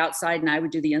he'd do the outside and I would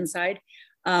do the inside.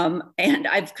 And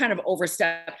I've kind of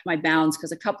overstepped my bounds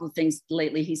because a couple of things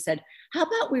lately he said, how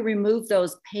about we remove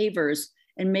those pavers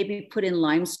and maybe put in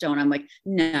limestone? I'm like,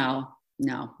 no, we're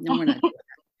not doing that. And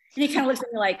he kind of looks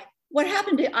at me like, what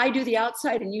happened to I do the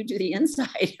outside and you do the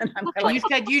inside? And I'm like, you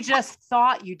said you just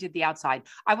thought you did the outside.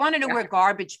 I want to know where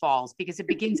garbage falls because it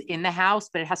begins in the house,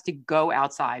 but it has to go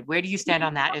outside. Where do you stand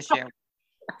on that issue?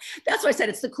 That's why I said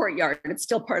it's the courtyard. It's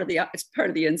still part of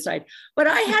the inside. But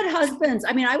I had husbands.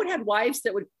 I would have wives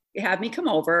that would have me come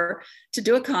over to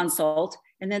do a consult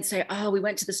and then say, oh, we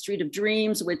went to the Street of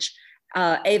Dreams, which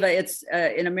Ava, it's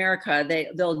in America.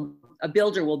 A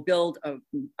builder will build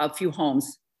a few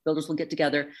homes. Builders will get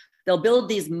together. They'll build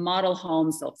these model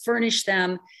homes, they'll furnish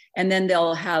them, and then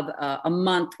they'll have a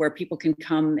month where people can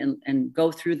come and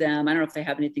go through them. I don't know if they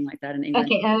have anything like that in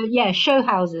England. Okay, show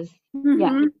houses.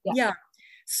 Mm-hmm. Yeah.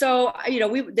 So,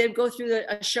 they'd go through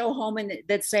a show home and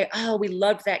they'd say, oh, we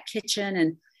loved that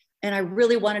kitchen. And I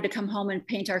really wanted to come home and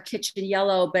paint our kitchen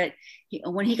yellow. But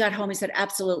when he got home, he said,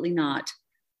 absolutely not.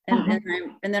 And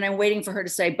then I'm waiting for her to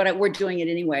say, but we're doing it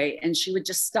anyway. And she would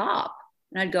just stop.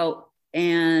 And I'd go,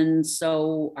 and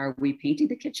so are we painting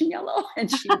the kitchen yellow?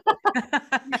 And she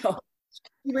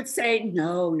would say,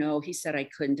 no, he said I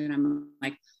couldn't. And I'm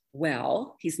like,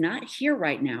 well, he's not here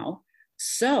right now.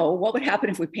 so what would happen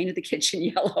if we painted the kitchen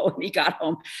yellow and he got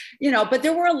home? But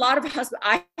there were a lot of husbands.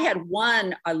 I had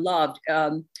one I loved.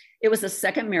 It was a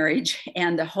second marriage,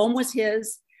 and the home was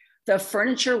his. The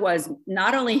furniture was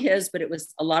not only his, but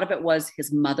a lot of it was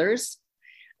his mother's.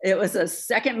 It was a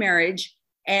second marriage,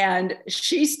 and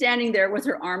she's standing there with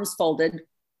her arms folded.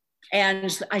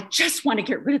 And I just want to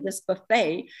get rid of this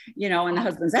buffet, and the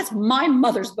husband's, that's my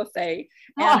mother's buffet.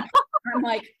 And I'm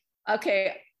like,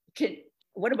 okay,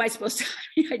 what am I supposed to,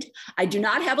 I do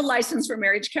not have a license for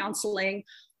marriage counseling.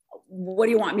 What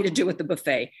do you want me to do with the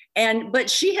buffet? But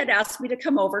she had asked me to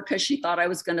come over because she thought I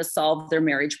was going to solve their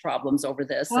marriage problems over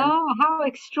this. Oh, how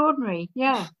extraordinary.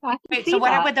 Yeah. Wait, so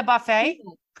what happened with the buffet?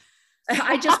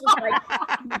 I just was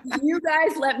like, you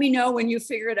guys let me know when you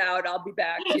figure it out. I'll be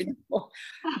back.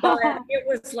 But it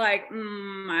was like,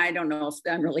 I don't know if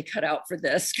I'm really cut out for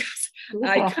this.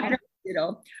 I kind of,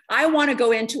 I want to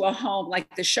go into a home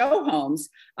like the show homes.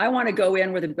 I want to go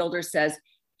in where the builder says,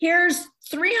 here's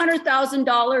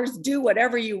 $300,000, do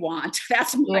whatever you want.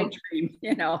 That's my dream,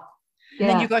 And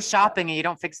then you go shopping and you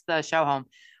don't fix the show home.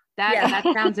 That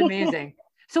sounds amazing.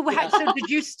 So did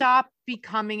you stop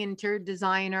becoming an interior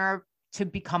designer to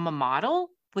become a model?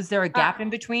 Was there a gap in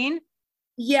between?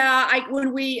 Yeah,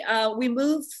 when we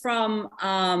moved from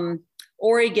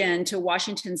Oregon to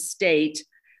Washington State,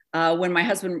 when my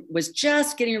husband was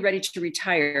just getting ready to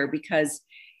retire, because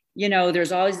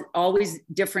there's always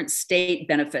different state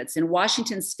benefits. In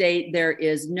Washington State, there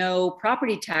is no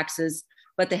property taxes,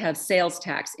 but they have sales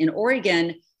tax. In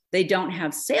Oregon, they don't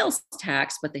have sales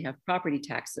tax, but they have property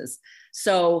taxes.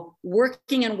 So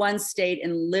working in one state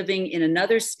and living in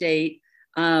another state,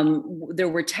 there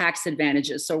were tax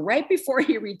advantages. So right before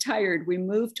he retired, we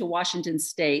moved to Washington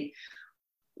State,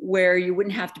 where you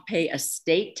wouldn't have to pay a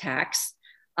state tax.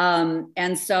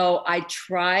 And so I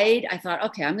thought,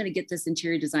 okay, I'm going to get this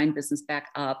interior design business back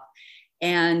up.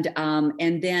 And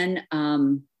then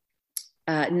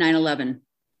 9/11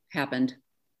 happened.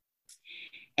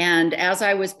 And as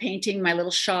I was painting my little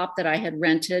shop that I had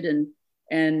rented, and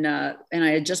I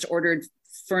had just ordered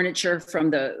furniture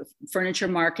from the furniture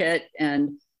market,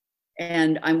 and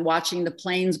I'm watching the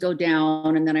planes go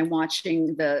down, and then I'm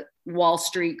watching the Wall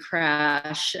Street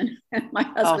crash, and my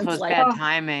husband's like, bad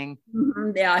timing.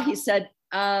 Yeah, he said,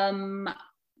 can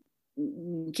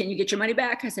you get your money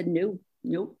back? I said, no.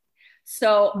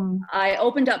 So I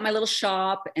opened up my little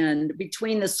shop, and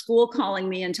between the school calling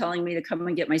me and telling me to come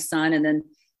and get my son, and then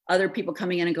other people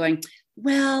coming in and going,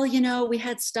 well, we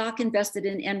had stock invested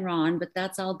in Enron, but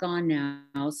that's all gone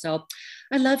now. So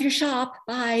I love your shop.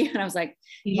 Bye. And I was like,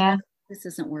 yeah, this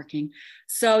isn't working.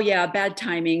 So yeah, bad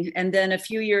timing. And then a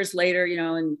few years later,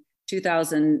 in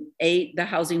 2008, the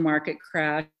housing market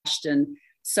crashed. And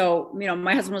so,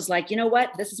 my husband was like, you know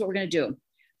what, this is what we're going to do.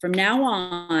 From now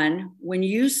on, when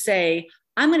you say,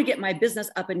 I'm going to get my business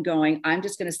up and going, I'm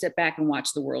just going to sit back and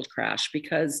watch the world crash,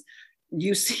 because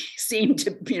you seem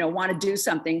to, want to do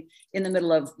something in the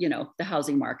middle of, the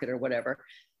housing market or whatever.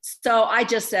 So I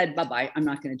just said, bye-bye, I'm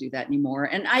not going to do that anymore.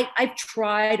 And I've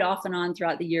tried off and on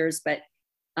throughout the years, but,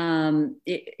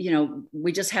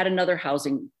 we just had another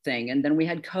housing thing, and then we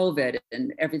had COVID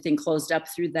and everything closed up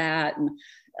through that. And,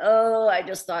 I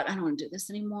just thought, I don't want to do this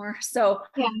anymore. So,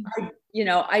 I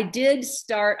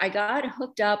got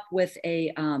hooked up with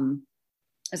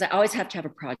as I always have to have a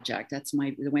project. That's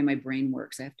the way my brain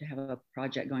works. I have to have a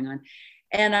project going on.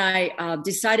 And I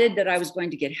decided that I was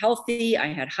going to get healthy.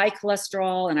 I had high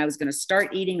cholesterol, and I was going to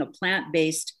start eating a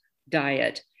plant-based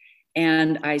diet.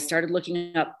 And I started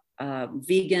looking up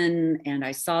vegan, and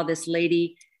I saw this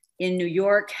lady in New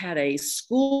York had a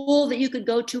school that you could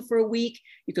go to for a week.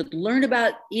 You could learn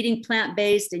about eating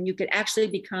plant-based, and you could actually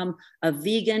become a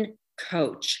vegan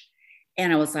coach.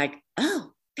 And I was like,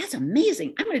 oh, that's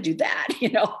amazing. I'm going to do that,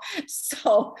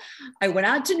 So I went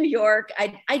out to New York.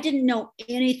 I didn't know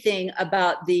anything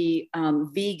about the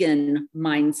vegan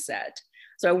mindset.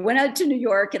 So I went out to New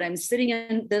York, and I'm sitting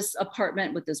in this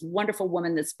apartment with this wonderful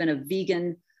woman that's been a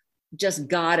vegan just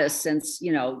goddess since,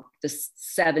 the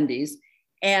 70s.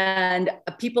 And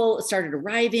people started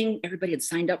arriving. Everybody had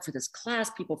signed up for this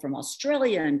class, people from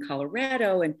Australia and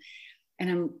Colorado. And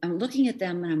I'm looking at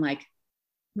them, and I'm like,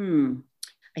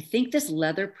 I think this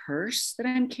leather purse that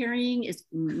I'm carrying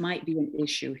might be an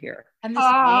issue here. And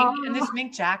this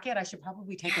mink jacket, I should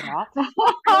probably take it off. It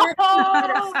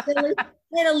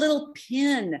had a little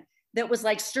pin that was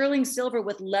like sterling silver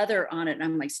with leather on it. And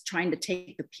I'm like trying to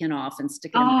take the pin off and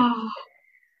stick it in my pocket.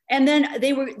 And then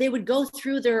they would go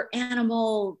through their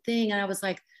animal thing. And I was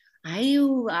like,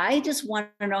 I just want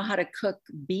to know how to cook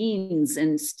beans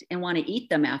and want to eat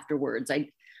them afterwards. I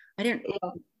didn't,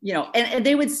 and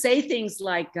they would say things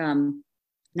like,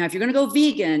 Now, if you're going to go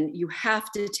vegan, you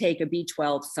have to take a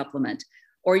B12 supplement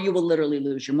or you will literally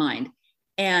lose your mind.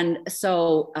 And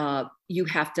so you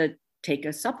have to take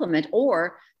a supplement,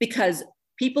 or because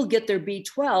people get their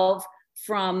B12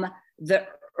 from the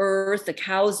earth, the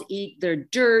cows eat their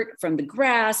dirt from the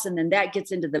grass, and then that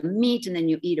gets into the meat, and then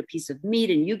you eat a piece of meat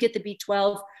and you get the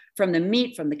B12 from the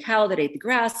meat from the cow that ate the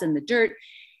grass and the dirt.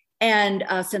 And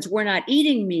since we're not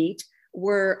eating meat,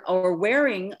 or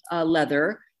wearing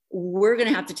leather, we're going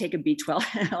to have to take a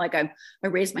B12. Like I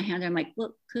raised my hand. I'm like,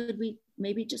 look, could we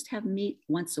maybe just have meat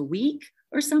once a week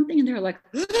or something? And they're like,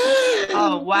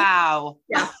 oh, wow.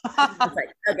 Yeah. I was like,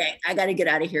 okay, I got to get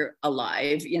out of here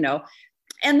alive, you know?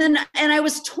 And I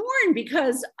was torn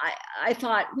because I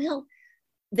thought, well,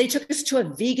 they took us to a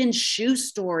vegan shoe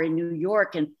store in New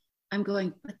York, and I'm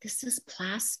going, but this is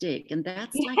plastic. And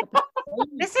that's like,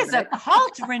 this is a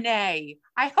cult, Renee.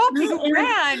 I hope you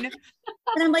ran.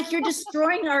 And I'm like, you're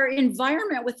destroying our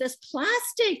environment with this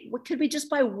plastic. What, could we just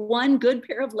buy one good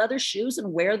pair of leather shoes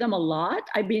and wear them a lot?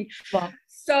 I mean,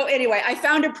 so anyway, I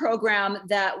found a program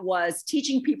that was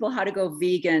teaching people how to go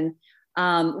vegan.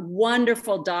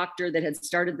 Wonderful doctor that had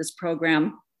started this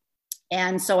program.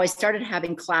 And so I started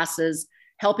having classes,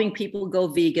 helping people go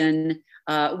vegan.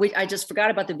 I just forgot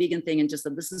about the vegan thing and just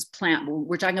said, this is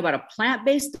we're talking about a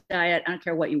plant-based diet. I don't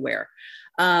care what you wear.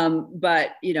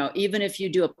 But, you know, even if you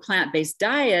do a plant-based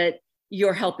diet,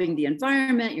 you're helping the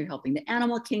environment, you're helping the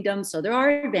animal kingdom. So there are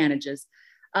advantages.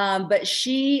 But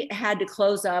she had to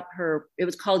close up it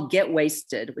was called Get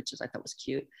Wasted, which I thought was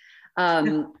cute.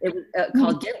 It was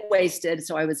called Get Wasted.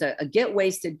 So I was a Get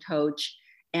Wasted coach,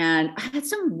 and I had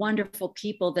some wonderful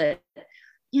people that,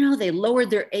 you know, they lowered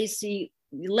their AC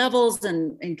levels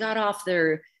and got off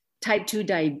their type 2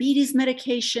 diabetes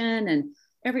medication, and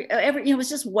every you know, it was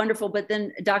just wonderful. But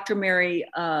then Dr. Mary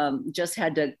just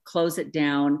had to close it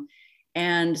down.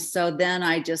 And so then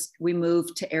we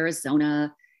moved to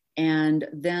Arizona, and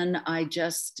then I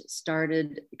just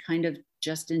started kind of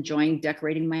just enjoying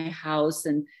decorating my house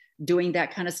and doing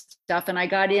that kind of stuff. And I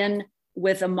got in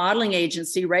with a modeling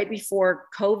agency right before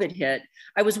COVID hit.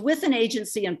 I was with an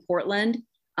agency in Portland,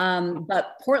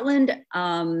 but Portland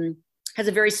has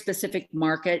a very specific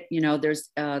market. You know, there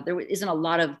isn't a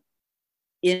lot of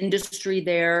industry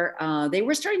there. They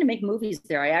were starting to make movies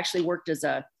there. I actually worked as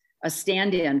a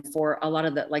stand-in for a lot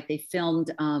of like they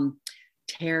filmed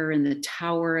Terror in the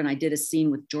Tower, and I did a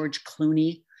scene with George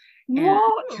Clooney.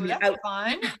 What? Ooh, that's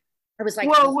fun. I was like,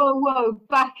 whoa,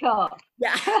 back up.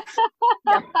 Yeah.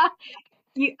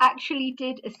 You actually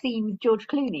did a scene with George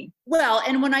Clooney. Well,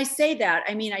 and when I say that,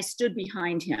 I mean, I stood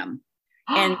behind him,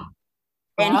 and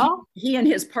he and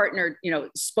his partner, you know,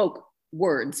 spoke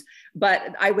words,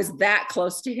 but I was that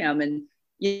close to him. And,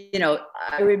 you know,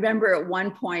 I remember at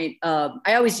one point,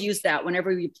 I always use that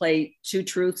whenever you play Two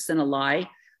Truths and a Lie.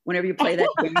 Whenever you play that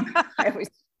game,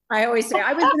 I always say,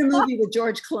 I was in a movie with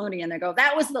George Clooney, and they go,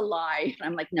 that was the lie. And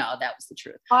I'm like, no, that was the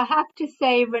truth. I have to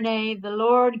say, Renee, the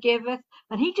Lord giveth,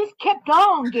 and he just kept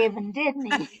on giving,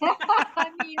 didn't he? I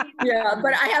mean, yeah,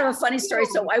 but I have a funny story.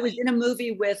 So I was in a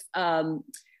movie with,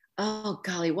 oh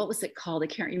golly, what was it called? I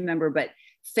can't remember, but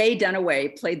Faye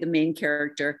Dunaway played the main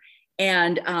character.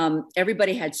 And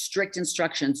everybody had strict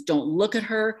instructions. Don't look at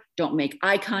her, don't make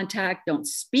eye contact, don't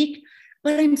speak.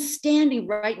 But I'm standing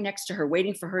right next to her,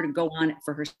 waiting for her to go on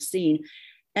for her scene.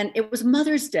 And it was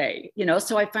Mother's Day, you know,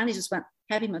 so I finally just went,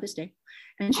 Happy Mother's Day.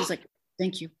 And she's like,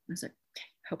 thank you. I was like, okay,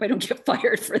 hope I don't get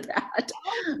fired for that.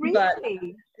 Oh, really? But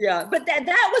yeah, but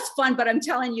that was fun. But I'm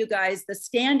telling you guys, the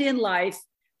stand-in life,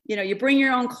 you know, you bring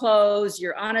your own clothes,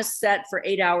 you're on a set for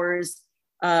 8 hours.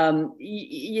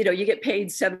 You know, you get paid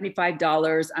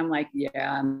 $75. I'm like,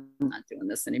 yeah, I'm not doing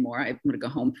this anymore. I'm going to go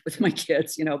home with my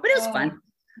kids, you know, but it was fun.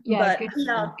 Yeah,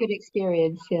 but, good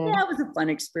experience. Yeah, it was a fun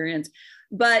experience.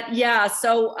 But yeah,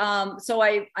 so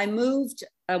I moved.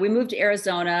 We moved to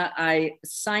Arizona. I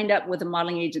signed up with a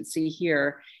modeling agency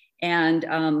here, and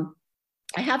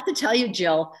I have to tell you,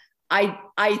 Jill, I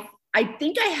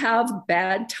think I have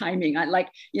bad timing. I like,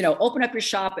 you know, open up your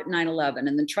shop at 9/11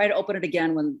 and then try to open it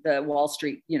again when the Wall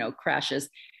Street, you know, crashes.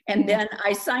 And then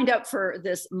I signed up for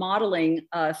this modeling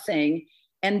thing.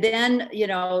 And then, you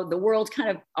know, the world kind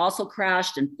of also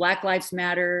crashed and Black Lives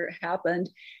Matter happened.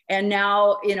 And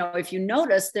now, you know, if you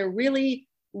notice, they're really,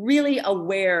 really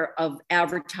aware of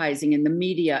advertising and the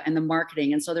media and the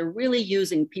marketing. And so they're really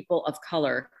using people of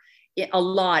color a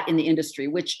lot in the industry,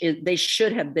 which they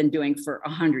should have been doing for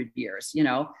 100 years, you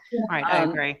know? Right, I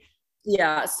agree.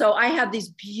 Yeah. So I have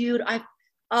these I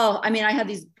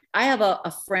have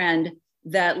a friend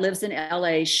that lives in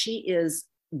LA. She is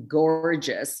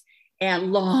gorgeous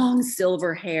and long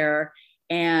silver hair.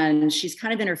 and she's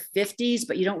kind of in her 50s,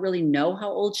 but you don't really know how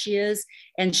old she is.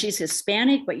 And she's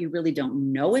Hispanic, but you really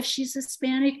don't know if she's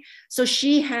Hispanic. So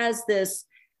she has this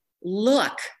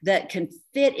look that can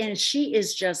fit in. She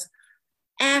is just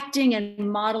acting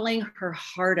and modeling her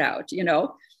heart out, you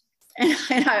know? And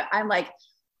I'm like,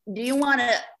 do you want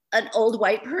an old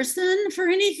white person for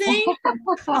anything?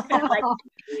 Like, no.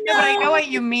 Yeah, but I know what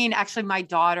you mean. Actually, my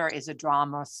daughter is a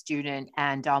drama student.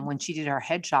 And when she did her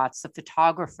headshots, the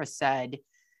photographer said,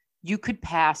 you could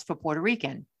pass for Puerto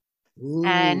Rican. Ooh.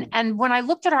 And when I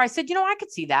looked at her, I said, you know, I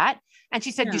could see that. And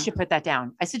she said, Yeah. you should put that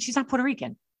down. I said, she's not Puerto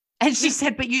Rican. And she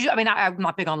said, but you, I mean, I'm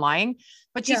not big on lying,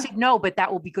 but she said, no, but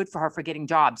that will be good for her for getting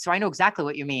jobs. So I know exactly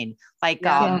what you mean. Like,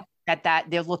 that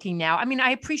they're looking now. I mean,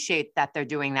 I appreciate that they're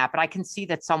doing that, but I can see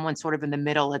that someone sort of in the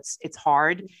middle, it's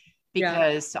hard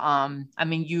because, I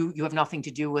mean, you have nothing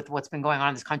to do with what's been going on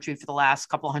in this country for the last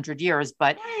couple of 100 years,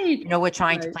 but you know, we're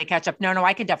trying to play catch up. No,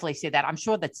 I can definitely say that. I'm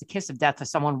sure that's the kiss of death for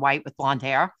someone white with blonde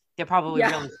hair. They're probably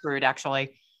really screwed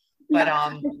actually.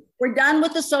 But we're done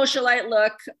with the socialite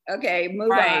look. Okay,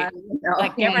 move on.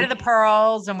 Like get rid of the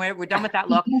pearls, and we're done with that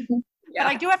look. But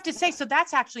I do have to say, so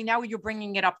that's actually now you're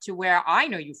bringing it up to where I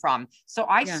know you from. So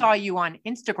I saw you on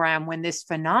Instagram when this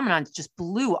phenomenon just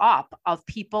blew up of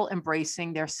people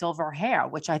embracing their silver hair,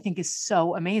 which I think is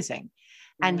so amazing.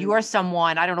 And you are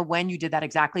someone, I don't know when you did that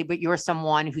exactly, but you're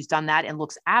someone who's done that and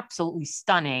looks absolutely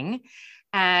stunning.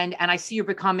 And I see you're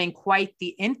becoming quite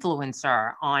the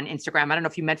influencer on Instagram. I don't know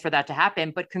if you meant for that to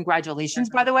happen, but congratulations,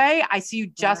 by the way. I see you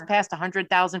just passed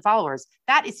 100,000 followers.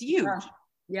 That is huge.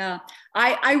 Yeah,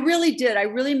 I really did. I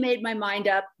really made my mind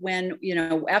up when, you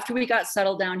know, after we got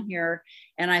settled down here,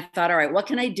 and I thought, all right, what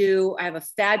can I do? I have a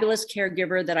fabulous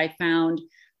caregiver that I found.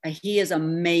 He is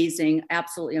amazing,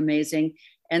 absolutely amazing.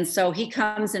 And so he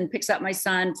comes and picks up my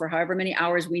son for however many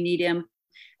hours we need him.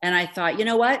 And I thought, you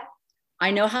know what?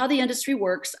 I know how the industry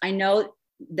works. I know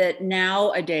that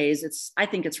nowadays I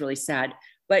think it's really sad,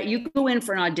 but you go in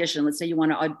for an audition. Let's say you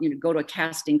want to go to a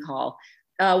casting call.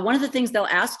 One of the things they'll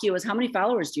ask you is, how many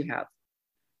followers do you have?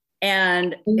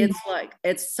 And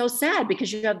it's so sad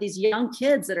because you have these young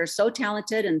kids that are so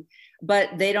talented but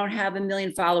they don't have 1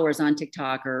 million followers on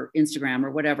TikTok or Instagram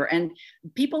or whatever. And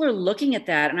people are looking at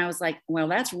that. And I was like, well,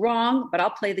 that's wrong, but I'll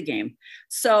play the game.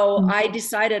 So I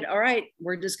decided, all right,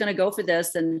 we're just going to go for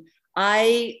this. And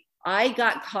I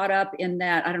got caught up in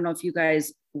that. I don't know if you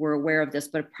guys were aware of this,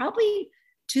 but probably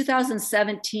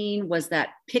 2017 was that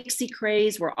pixie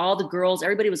craze where all the girls,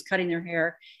 everybody was cutting their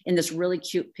hair in this really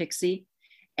cute pixie.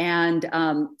 And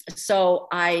so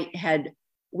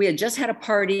we had just had a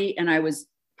party and I was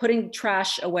putting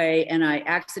trash away and I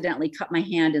accidentally cut my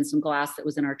hand in some glass that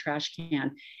was in our trash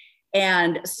can.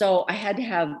 And so I had to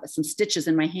have some stitches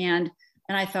in my hand.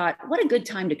 And I thought, what a good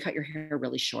time to cut your hair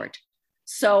really short.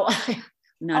 So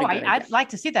I'd like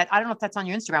to see that. I don't know if that's on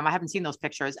your Instagram. I haven't seen those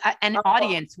pictures. And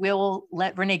audience, we'll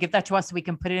let Renee give that to us so we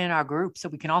can put it in our group so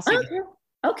we can all see it.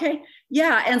 Okay.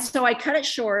 Yeah. And so I cut it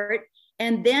short.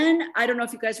 And then I don't know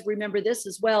if you guys remember this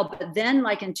as well, but then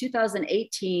like in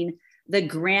 2018, the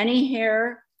granny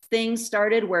hair thing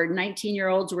started where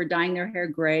 19-year-olds were dyeing their hair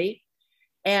gray.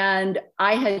 And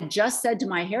I had just said to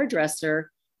my hairdresser,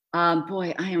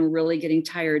 boy, I am really getting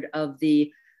tired of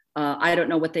the I don't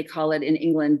know what they call it in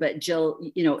England, but Jill,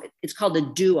 it's called a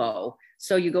duo.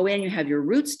 So you go in, you have your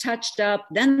roots touched up,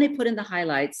 then they put in the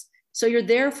highlights. So you're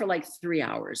there for like 3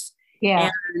 hours. Yeah.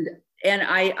 And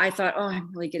I thought, oh,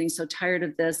 I'm really getting so tired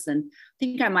of this. And I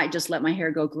think I might just let my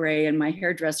hair go gray. And my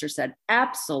hairdresser said,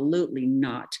 absolutely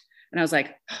not. And I was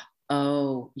like,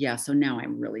 oh yeah. So now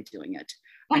I'm really doing it.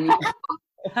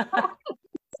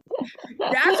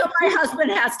 That's what my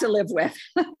husband has to live with.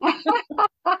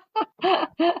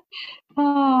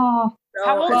 Oh,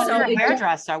 how old was your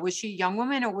hairdresser? Was she a young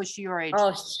woman or was she your age?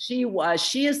 Oh, she was.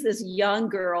 She is this young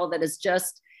girl that is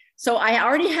just, so I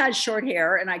already had short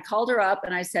hair and I called her up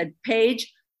and I said,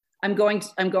 Paige, I'm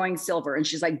going silver. And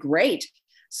she's like, great.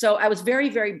 So I was very,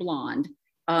 very blonde.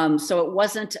 So it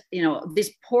wasn't,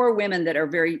 these poor women that are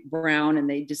very brown and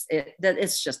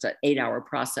it's just an 8-hour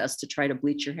process to try to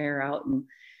bleach your hair out. And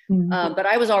but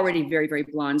I was already very, very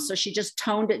blonde. So she just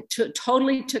toned it,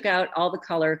 totally took out all the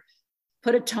color,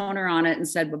 put a toner on it and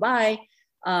said, bye-bye.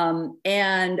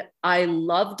 And I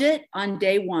loved it on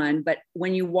day one, but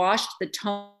when you washed the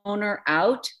toner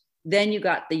out, then you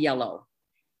got the yellow.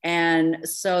 And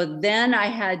so then I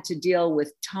had to deal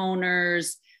with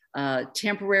toners,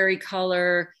 temporary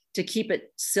color to keep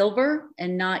it silver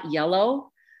and not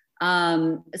yellow.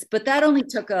 But that only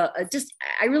took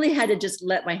I really had to just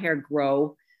let my hair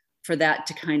grow for that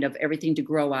to kind of everything to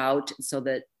grow out so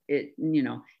that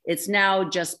it's now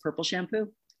just purple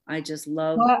shampoo. I just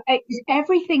love. Well,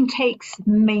 everything takes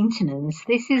maintenance.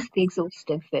 This is the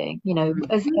exhaustive thing.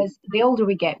 As the older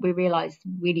we get, we realize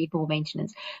we need more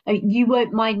maintenance. You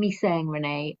won't mind me saying,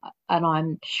 Renee, and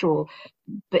I'm sure,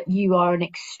 but you are an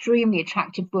extremely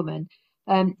attractive woman.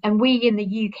 And we in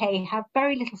the UK have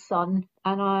very little sun,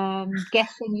 and I'm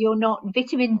guessing you're not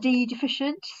vitamin D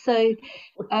deficient. So,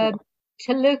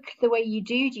 to look the way you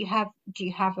do you have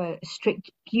a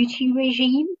strict beauty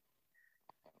regime?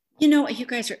 You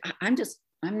guys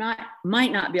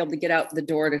might not be able to get out the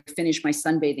door to finish my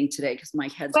sunbathing today because my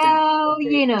head's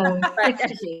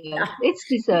it's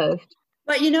deserved.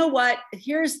 But you know what?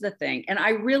 Here's the thing. And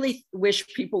I really wish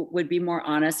people would be more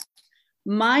honest.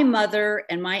 My mother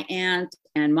and my aunt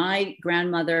and my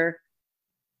grandmother,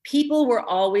 people were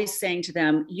always saying to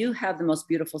them, you have the most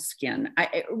beautiful skin.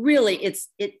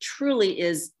 It truly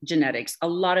is genetics. A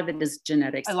lot of it is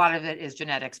genetics.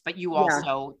 But you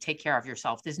also take care of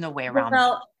yourself. There's no way around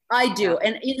it. I do.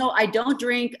 And, I don't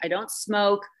drink, I don't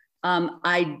smoke.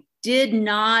 I did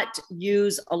not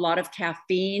use a lot of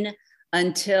caffeine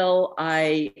until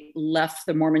I left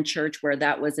the Mormon church, where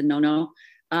that was a no-no.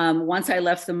 Once I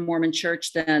left the Mormon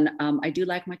church, then I do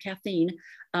like my caffeine,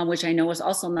 which I know is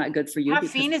also not good for you.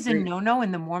 Caffeine is a no-no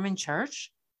in the Mormon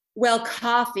church? Well,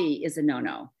 coffee is a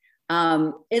no-no.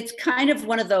 It's kind of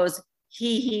one of those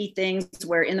he things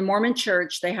where in the Mormon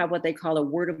church, they have what they call a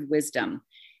word of wisdom.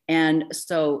 And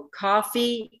so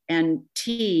coffee and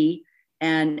tea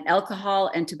and alcohol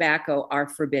and tobacco are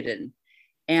forbidden.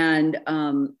 And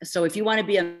so if you want to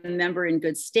be a member in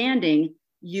good standing,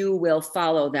 you will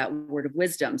follow that word of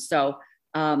wisdom. So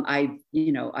I've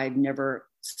never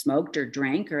smoked or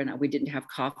drank, or we didn't have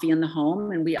coffee in the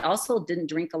home. And we also didn't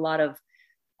drink a lot of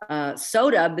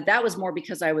soda, but that was more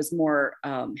because I was more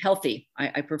healthy.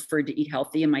 I preferred to eat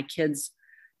healthy, and my kids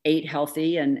ate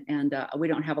healthy, and we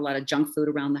don't have a lot of junk food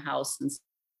around the house and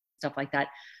stuff like that.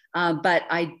 But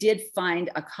I did find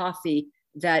a coffee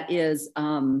that is,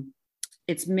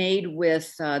 it's made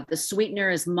with, the sweetener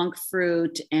is monk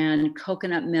fruit and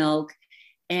coconut milk.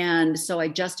 And so I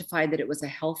justified that it was a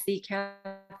healthy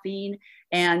caffeine.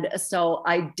 And so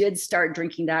I did start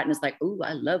drinking that, and it's like, ooh,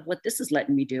 I love what this is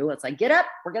letting me do. It's like, get up,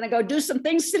 we're going to go do some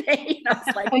things today. And I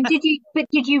was like, and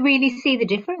did you really see the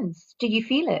difference? Did you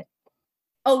feel it?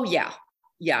 Oh yeah.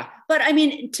 Yeah. But I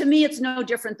mean, to me, it's no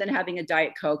different than having a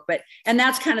Diet Coke, and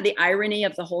that's kind of the irony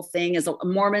of the whole thing is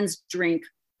Mormons drink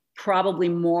probably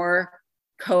more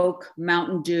Coke,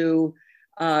 Mountain Dew,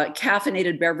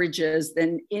 caffeinated beverages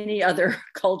than any other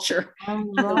culture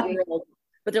in the world.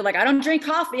 But they're like, I don't drink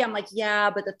coffee. I'm like, yeah,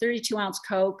 but the 32-ounce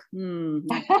Coke.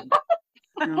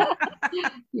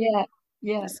 Yeah.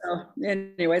 Yeah. So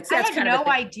anyway, I had no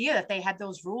idea that they had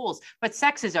those rules, but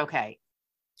sex is okay.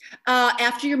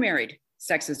 After you're married,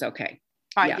 sex is okay.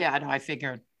 Yeah, I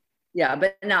figured. Yeah,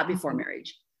 but not before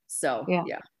marriage. So yeah.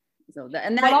 So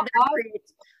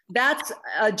that's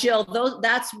Jill.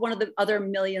 That's one of the other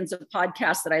millions of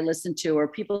podcasts that I listen to, or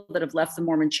people that have left the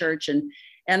Mormon Church, and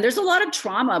there's a lot of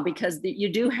trauma because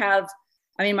you do have.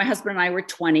 I mean, my husband and I were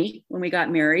 20 when we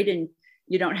got married, and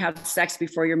you don't have sex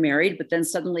before you're married, but then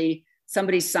suddenly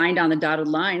somebody signed on the dotted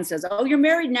line says, "Oh, you're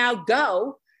married now,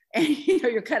 go." And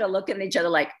you're kind of looking at each other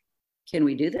like, can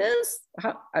we do this?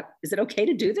 Is it okay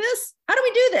to do this? How do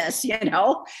we do this?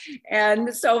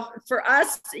 And so for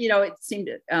us, it seemed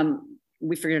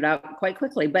we figured it out quite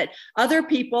quickly. But other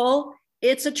people,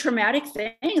 it's a traumatic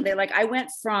thing. I went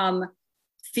from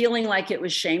feeling like it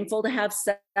was shameful to have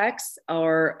sex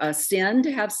or a sin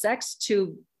to have sex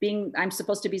to being, I'm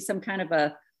supposed to be some kind of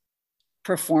a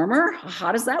performer.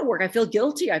 How does that work? I feel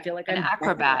guilty. I feel like I'm an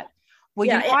acrobat. Well,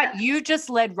 you know what? You just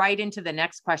led right into the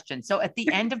next question. So at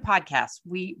the end of podcasts,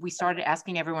 we started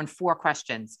asking everyone 4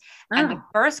 questions. And the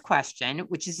first question,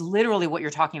 which is literally what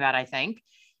you're talking about, I think,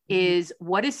 is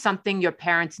what is something your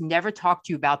parents never talked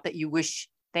to you about that you wish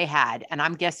they had? And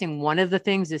I'm guessing one of the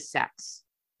things is sex.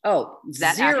 Oh, is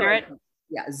that accurate?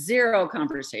 Yeah, 0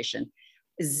 conversation,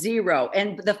 0.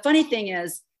 And the funny thing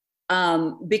is,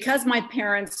 because my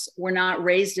parents were not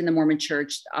raised in the Mormon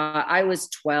Church, I was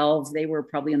 12. They were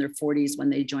probably in their 40s when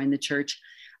they joined the church.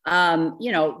 My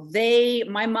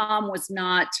mom was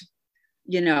not,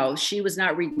 she was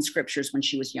not reading scriptures when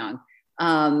she was young.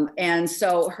 And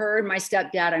so her and my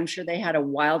stepdad, I'm sure they had a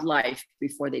wild life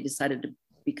before they decided to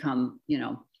become,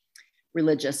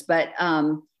 religious. But,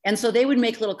 and so they would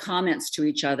make little comments to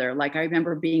each other. Like I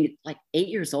remember being like 8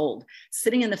 years old,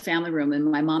 sitting in the family room, and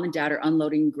my mom and dad are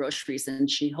unloading groceries, and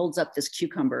she holds up this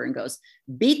cucumber and goes,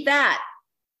 "Beat that."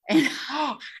 And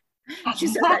she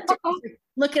said that,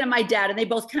 looking at my dad, and they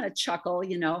both kind of chuckle,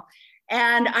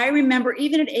 And I remember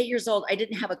even at 8 years old, I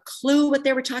didn't have a clue what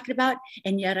they were talking about.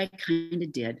 And yet I kind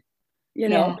of did, you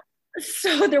know?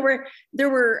 So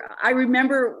I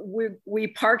remember we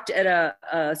parked at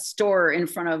a store in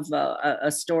front of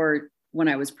a store when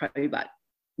I was probably about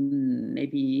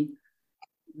maybe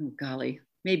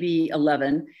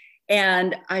 11.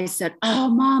 And I said, "Oh,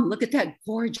 Mom, look at that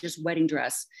gorgeous wedding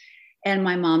dress." And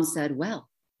my mom said, "Well,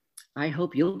 I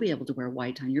hope you'll be able to wear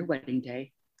white on your wedding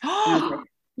day." And I was like,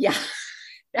 yeah.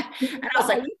 And I was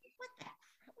like, what are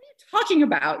you talking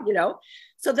about? You know?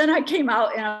 So then I came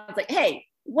out and I was like, "Hey,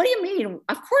 what do you mean?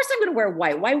 Of course I'm going to wear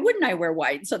white. Why wouldn't I wear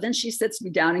white?" So then she sits me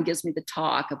down and gives me the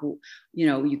talk of, you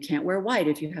know, you can't wear white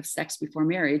if you have sex before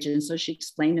marriage. And so she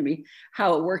explained to me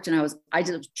how it worked. And I was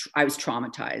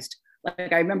traumatized.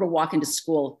 Like I remember walking to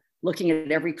school, looking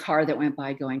at every car that went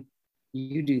by going,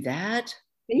 "You do that?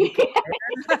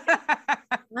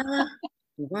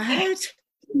 What?"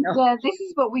 No. Yeah, this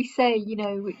is what we say, you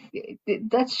know,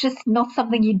 that's just not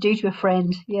something you do to a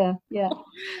friend. Yeah.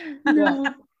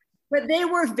 No. But they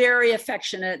were very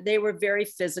affectionate. They were very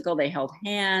physical. They held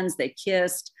hands, they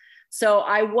kissed. So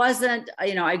I wasn't,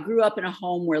 you know, I grew up in a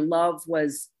home where love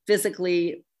was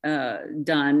physically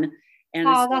done. And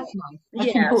oh, that's nice.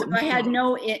 That's important. So I had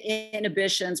no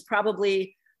inhibitions,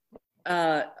 probably,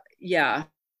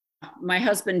 my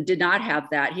husband did not have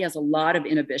that. He has a lot of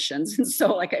inhibitions. And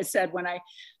so, like I said, when I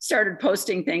started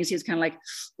posting things, he's kind of like,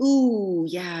 "Ooh,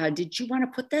 yeah, did you want to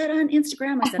put that on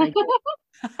Instagram?" I said, "I did."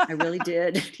 I really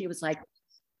did. He was like,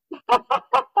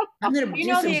 "I'm going to do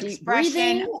some deep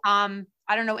breathing."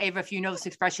 I don't know, Ava, if you know this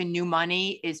expression, new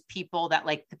money is people that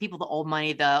like the old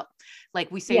money, like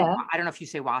we say, I don't know if you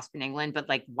say WASP in England, but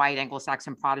like white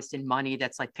Anglo-Saxon Protestant money,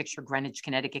 that's like picture Greenwich,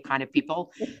 Connecticut kind of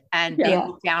people. And they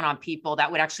look down on people that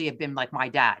would actually have been like my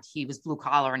dad. He was blue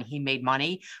collar and he made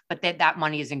money, but that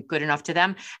money isn't good enough to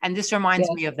them. And this reminds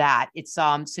me of that. It's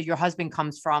so your husband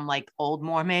comes from like old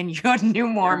Mormon, you're new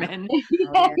Mormon.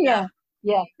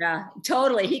 Yeah,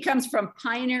 totally. He comes from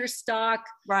pioneer stock.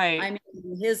 Right. I mean,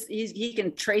 he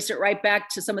can trace it right back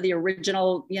to some of the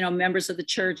original, you know, members of the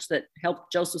church that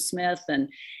helped Joseph Smith.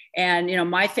 And, you know,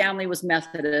 my family was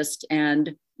Methodist,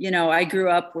 and, you know, I grew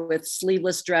up with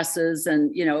sleeveless dresses,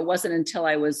 and, you know, it wasn't until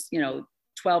I was, you know,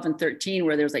 12 and 13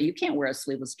 where there was like, "You can't wear a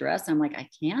sleeveless dress." I'm like, "I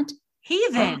can't."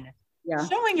 Heathen.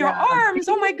 Showing your arms.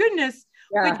 Oh my goodness.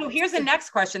 Wait, so here's the next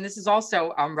question. This is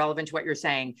also relevant to what you're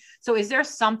saying. So is there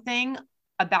something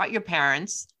about your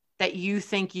parents that you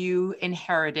think you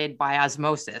inherited by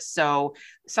osmosis? So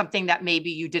something that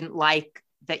maybe you didn't like,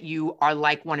 that you are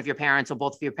like one of your parents or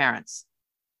both of your parents?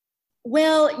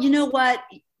 Well, you know what?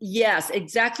 Yes,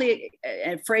 exactly.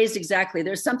 Phrased exactly.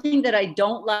 There's something that I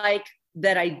don't like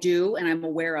that I do, and I'm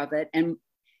aware of it. And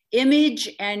image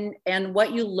and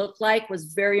what you look like was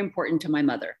very important to my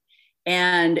mother.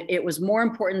 And it was more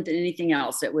important than anything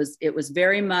else. It was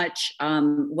very much,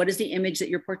 what is the image that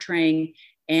you're portraying?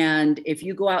 And if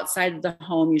you go outside of the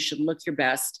home, you should look your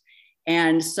best.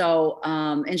 And so,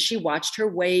 and she watched her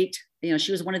weight. You know,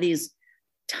 she was one of these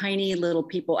tiny little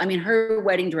people. I mean, her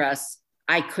wedding dress,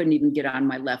 I couldn't even get on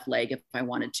my left leg if I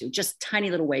wanted to, just tiny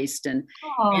little waist. And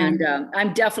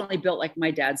I'm definitely built like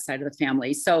my dad's side of the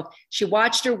family. So she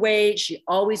watched her weight. She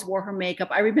always wore her makeup.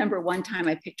 I remember one time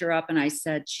I picked her up and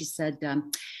she said,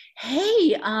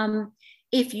 "Hey,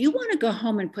 if you want to go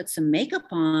home and put some makeup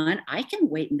on, I can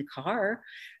wait in the car."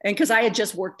 And because I had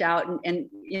just worked out and,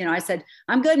 you know, I said,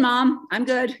 "I'm good, Mom. I'm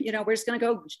good. You know, we're just going to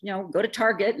go, you know, go to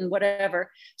Target and whatever."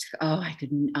 She goes, "Oh,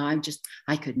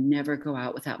 I could never go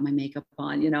out without my makeup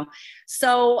on, you know?"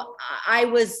 So that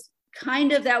was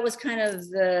kind of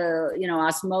the, you know,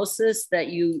 osmosis, that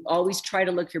you always try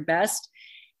to look your best.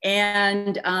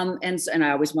 And I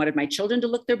always wanted my children to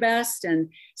look their best.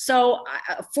 And so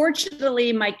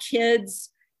fortunately my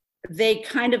kids, they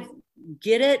kind of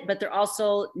get it, but they're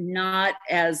also not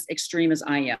as extreme as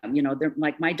I am. You know, they're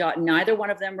like my daughter, neither one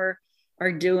of them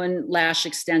are doing lash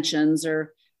extensions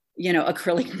or, you know,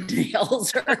 acrylic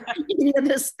nails or any of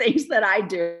those things that I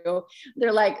do.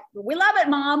 They're like, "We love it,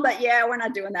 Mom, but yeah, we're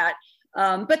not doing that."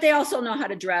 But they also know how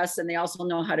to dress, and they also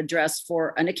know how to dress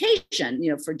for an occasion,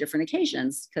 you know, for different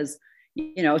occasions. Because,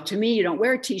 you know, to me, you don't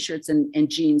wear t-shirts and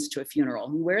jeans to a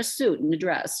funeral. You wear a suit and a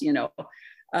dress, you know.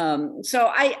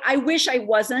 So I wish I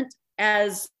wasn't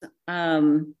as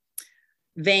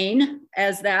vain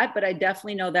as that, but I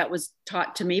definitely know that was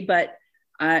taught to me. But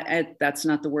that's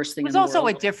not the worst thing. It was also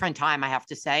a different time, I have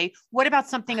to say. What about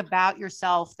something about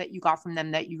yourself that you got from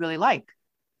them that you really like?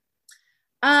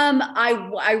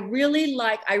 I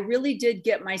really did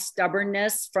get my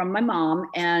stubbornness from my mom.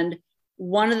 And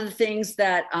one of the things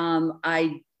that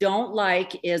I don't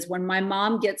like is when my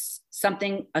mom gets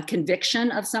something, a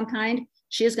conviction of some kind,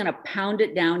 she is going to pound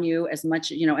it down you as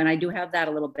much, and I do have that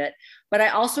a little bit. But I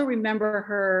also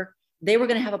remember they were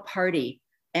going to have a party.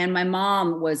 And my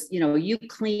mom was, you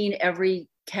clean every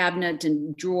cabinet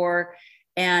and drawer.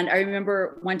 And I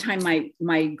remember one time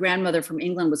my grandmother from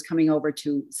England was coming over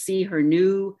to see her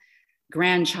new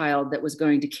grandchild that was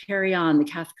going to carry on the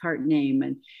Cathcart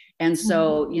name. And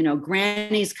so,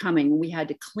 Granny's coming. We had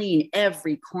to clean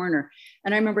every corner.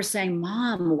 And I remember saying,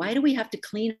 Mom, why do we have to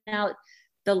clean out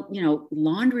the,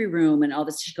 laundry room and all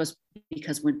this? She goes,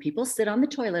 because when people sit on the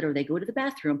toilet or they go to the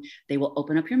bathroom, they will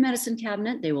open up your medicine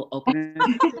cabinet. They will open up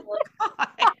your book,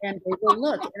 and they will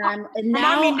look. And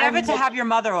now Remind me never to have your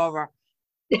mother over.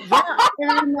 Yeah.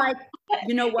 And I'm like,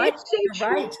 you know what? You're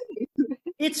right.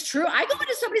 It's true. I go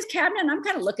into somebody's cabinet and I'm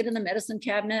kind of looking in the medicine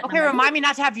cabinet. Okay, remind me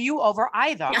not to have you over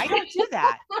either. I don't do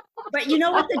that. But you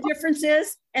know what the difference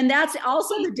is? And that's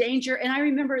also the danger. And I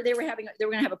remember they were going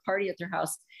to have a party at their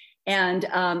house. And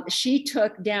she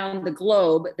took down the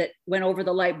globe that went over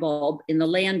the light bulb in the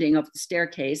landing of the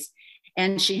staircase.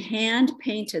 And she hand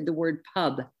painted the word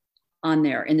pub on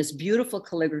there in this beautiful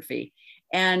calligraphy.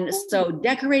 And so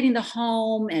decorating the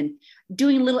home and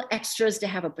doing little extras to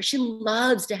have but she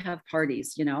loves to have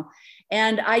parties,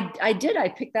 and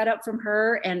I picked that up from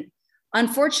her. And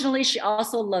unfortunately, she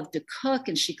also loved to cook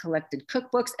and she collected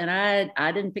cookbooks, and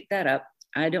I didn't pick that up.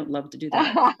 I don't love to do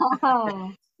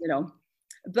that,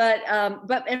 but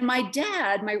and my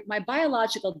dad, my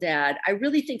biological dad, I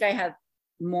really think I have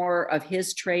more of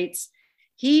his traits.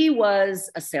 He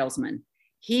was a salesman.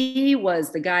 He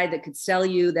was the guy that could sell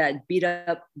you that beat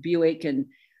up Buick, and,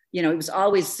 he was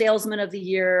always salesman of the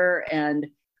year. And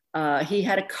he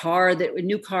had a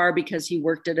new car because he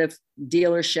worked at a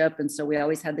dealership. And so we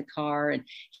always had the car. And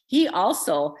he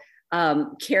also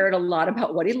cared a lot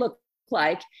about what he looked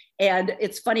like. And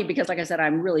it's funny because, like I said,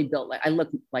 I'm really built I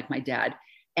look like my dad.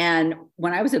 And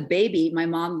when I was a baby, my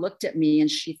mom looked at me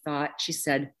and she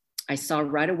said, I saw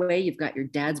right away, you've got your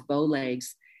dad's bow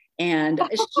legs. And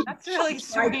that's really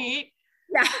sweet.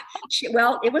 Yeah.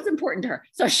 Well, it was important to her.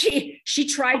 So she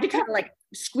tried to kind of like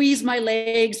squeeze my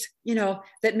legs,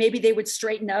 that maybe they would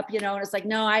straighten up, and it's like,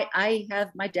 no, I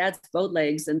have my dad's bow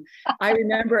legs. And I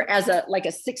remember as a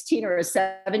 16 or a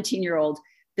 17-year-old,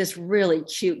 this really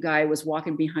cute guy was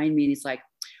walking behind me and he's like,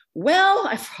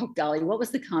 well, golly, what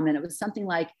was the comment? It was something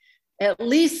like, at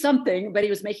least something, but he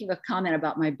was making a comment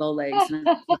about my bow legs. And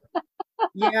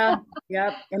yeah.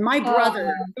 And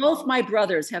both my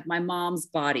brothers have my mom's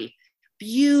body.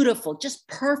 Beautiful, just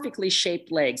perfectly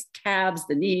shaped legs, calves,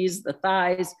 the knees, the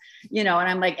thighs, and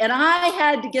I'm like, and I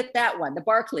had to get that one, the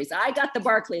Barclays. I got the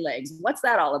Barclay legs. What's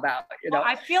that all about? Well,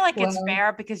 I feel like it's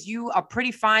fair because you are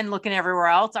pretty fine looking everywhere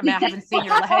else. I mean, I haven't seen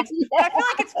your legs, but I feel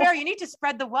like it's fair. You need to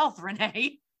spread the wealth,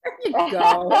 Renee. There you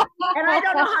go. And I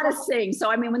don't know how to sing. So,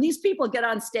 I mean, when these people get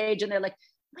on stage and they're like,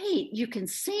 wait, you can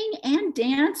sing and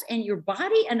dance and your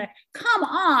body, and come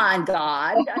on,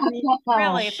 God. I mean,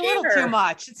 really, it's a little too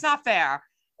much. It's not fair.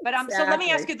 But exactly. So let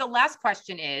me ask you, the last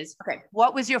question is, okay,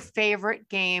 what was your favorite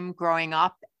game growing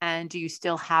up, and do you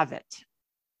still have it?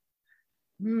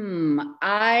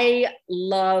 I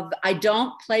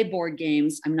don't play board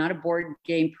games. I'm not a board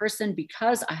game person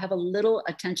because I have a little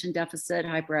attention deficit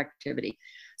hyperactivity.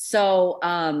 So,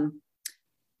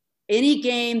 any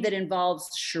game that involves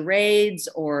charades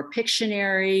or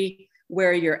Pictionary,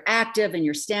 where you're active and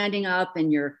you're standing up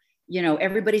and you're,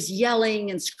 everybody's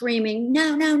yelling and screaming,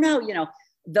 no,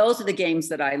 those are the games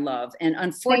that I love. And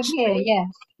unfortunately,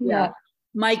 yeah,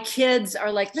 my kids are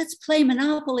like, let's play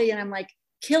Monopoly. And I'm like,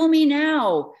 kill me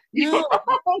now. No,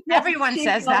 everyone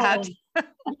says that.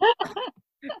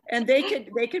 And they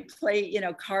could play,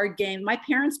 card games. My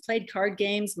parents played card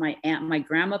games. My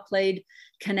grandma played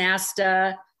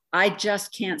canasta. I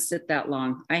just can't sit that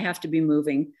long. I have to be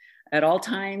moving at all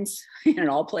times in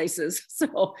all places.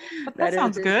 So that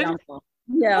sounds good.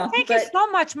 Yeah. Well, thank you so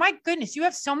much. My goodness, you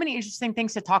have so many interesting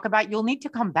things to talk about. You'll need to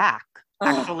come back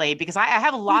actually, because I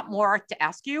have a lot more to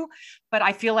ask you, but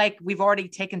I feel like we've already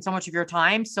taken so much of your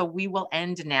time. So we will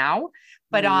end now.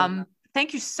 But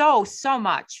thank you so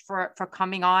much for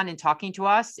coming on and talking to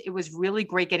us. It was really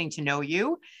great getting to know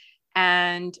you.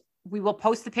 And we will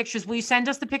post the pictures. Will you send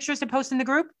us the pictures to post in the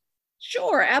group?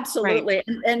 Sure, absolutely.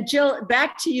 And Jill,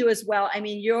 back to you as well. I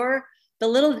mean, the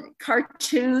little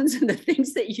cartoons and the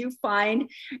things that you find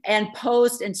and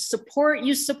post and support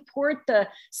the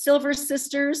Silver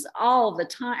Sisters all the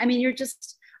time. I mean,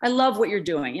 I love what you're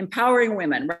doing, empowering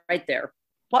women right there.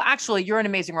 Well, actually, you're an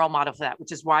amazing role model for that,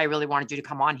 which is why I really wanted you to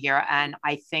come on here. And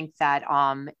I think that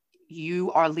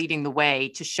you are leading the way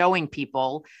to showing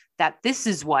people that this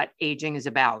is what aging is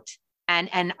about.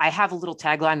 And I have a little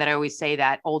tagline that I always say,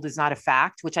 that old is not a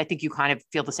fact, which I think you kind of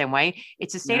feel the same way.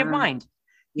 It's a state of mind.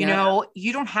 You know,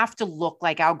 you don't have to look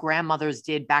like our grandmothers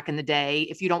did back in the day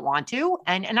if you don't want to.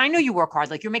 And I know you work hard,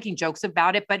 like you're making jokes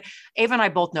about it, but Ava and I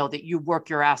both know that you work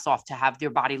your ass off to have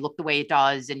your body look the way it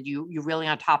does. And you're really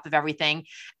on top of everything.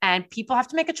 And people have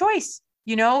to make a choice.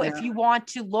 You know, if you want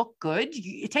to look good,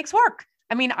 it takes work.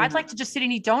 I mean, I'd like to just sit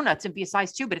and eat donuts and be a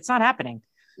size 2, but it's not happening.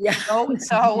 Yeah.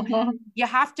 So you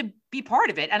have to be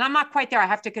part of it. And I'm not quite there. I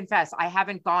have to confess, I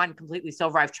haven't gone completely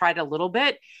silver. I've tried a little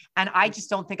bit, and I just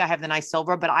don't think I have the nice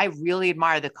silver, but I really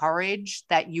admire the courage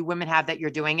that you women have, that you're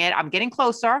doing it. I'm getting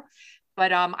closer,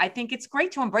 but I think it's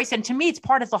great to embrace. And to me, it's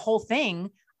part of the whole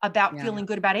thing about feeling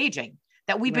good about aging,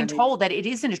 that we've been told that it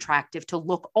isn't attractive to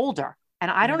look older. And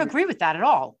I don't agree with that at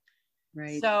all.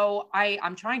 Right. So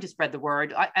I'm trying to spread the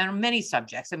word on many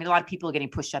subjects. I mean, a lot of people are getting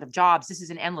pushed out of jobs. This is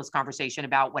an endless conversation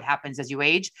about what happens as you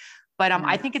age. But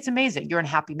I think it's amazing. You're in a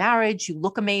happy marriage. You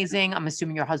look amazing. I'm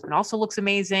assuming your husband also looks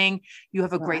amazing. You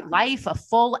have a great life, a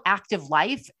full active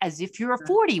life, as if you're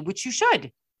 40, which you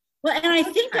should. Well, and I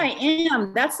think I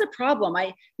am. That's the problem.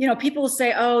 People will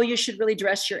say, oh, you should really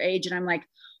dress your age. And I'm like,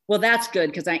 well, that's good,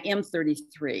 because I am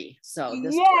 33. So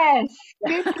yes,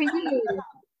 good for you.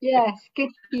 Yes, good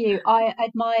for you. I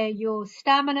admire your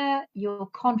stamina, your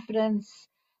confidence,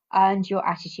 and your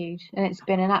attitude. And it's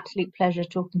been an absolute pleasure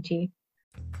talking to you.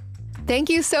 Thank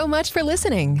you so much for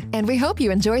listening, and we hope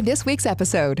you enjoyed this week's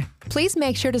episode. Please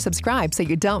make sure to subscribe so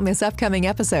you don't miss upcoming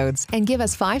episodes, and give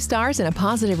us 5 stars and a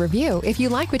positive review if you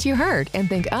like what you heard and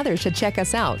think others should check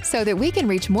us out, so that we can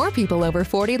reach more people over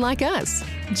 40 like us.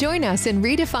 Join us in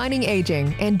redefining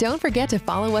aging, and don't forget to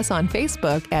follow us on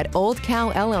Facebook at Old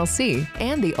Cow LLC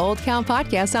and the Old Cow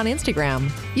Podcast on Instagram.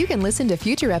 You can listen to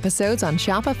future episodes on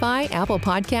Shopify, Apple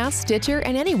Podcasts, Stitcher,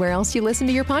 and anywhere else you listen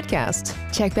to your podcast.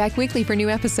 Check back weekly for new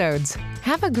episodes.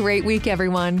 Have a great week,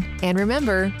 everyone. And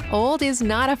remember, old is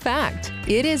not a fact.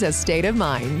 It is a state of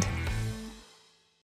mind.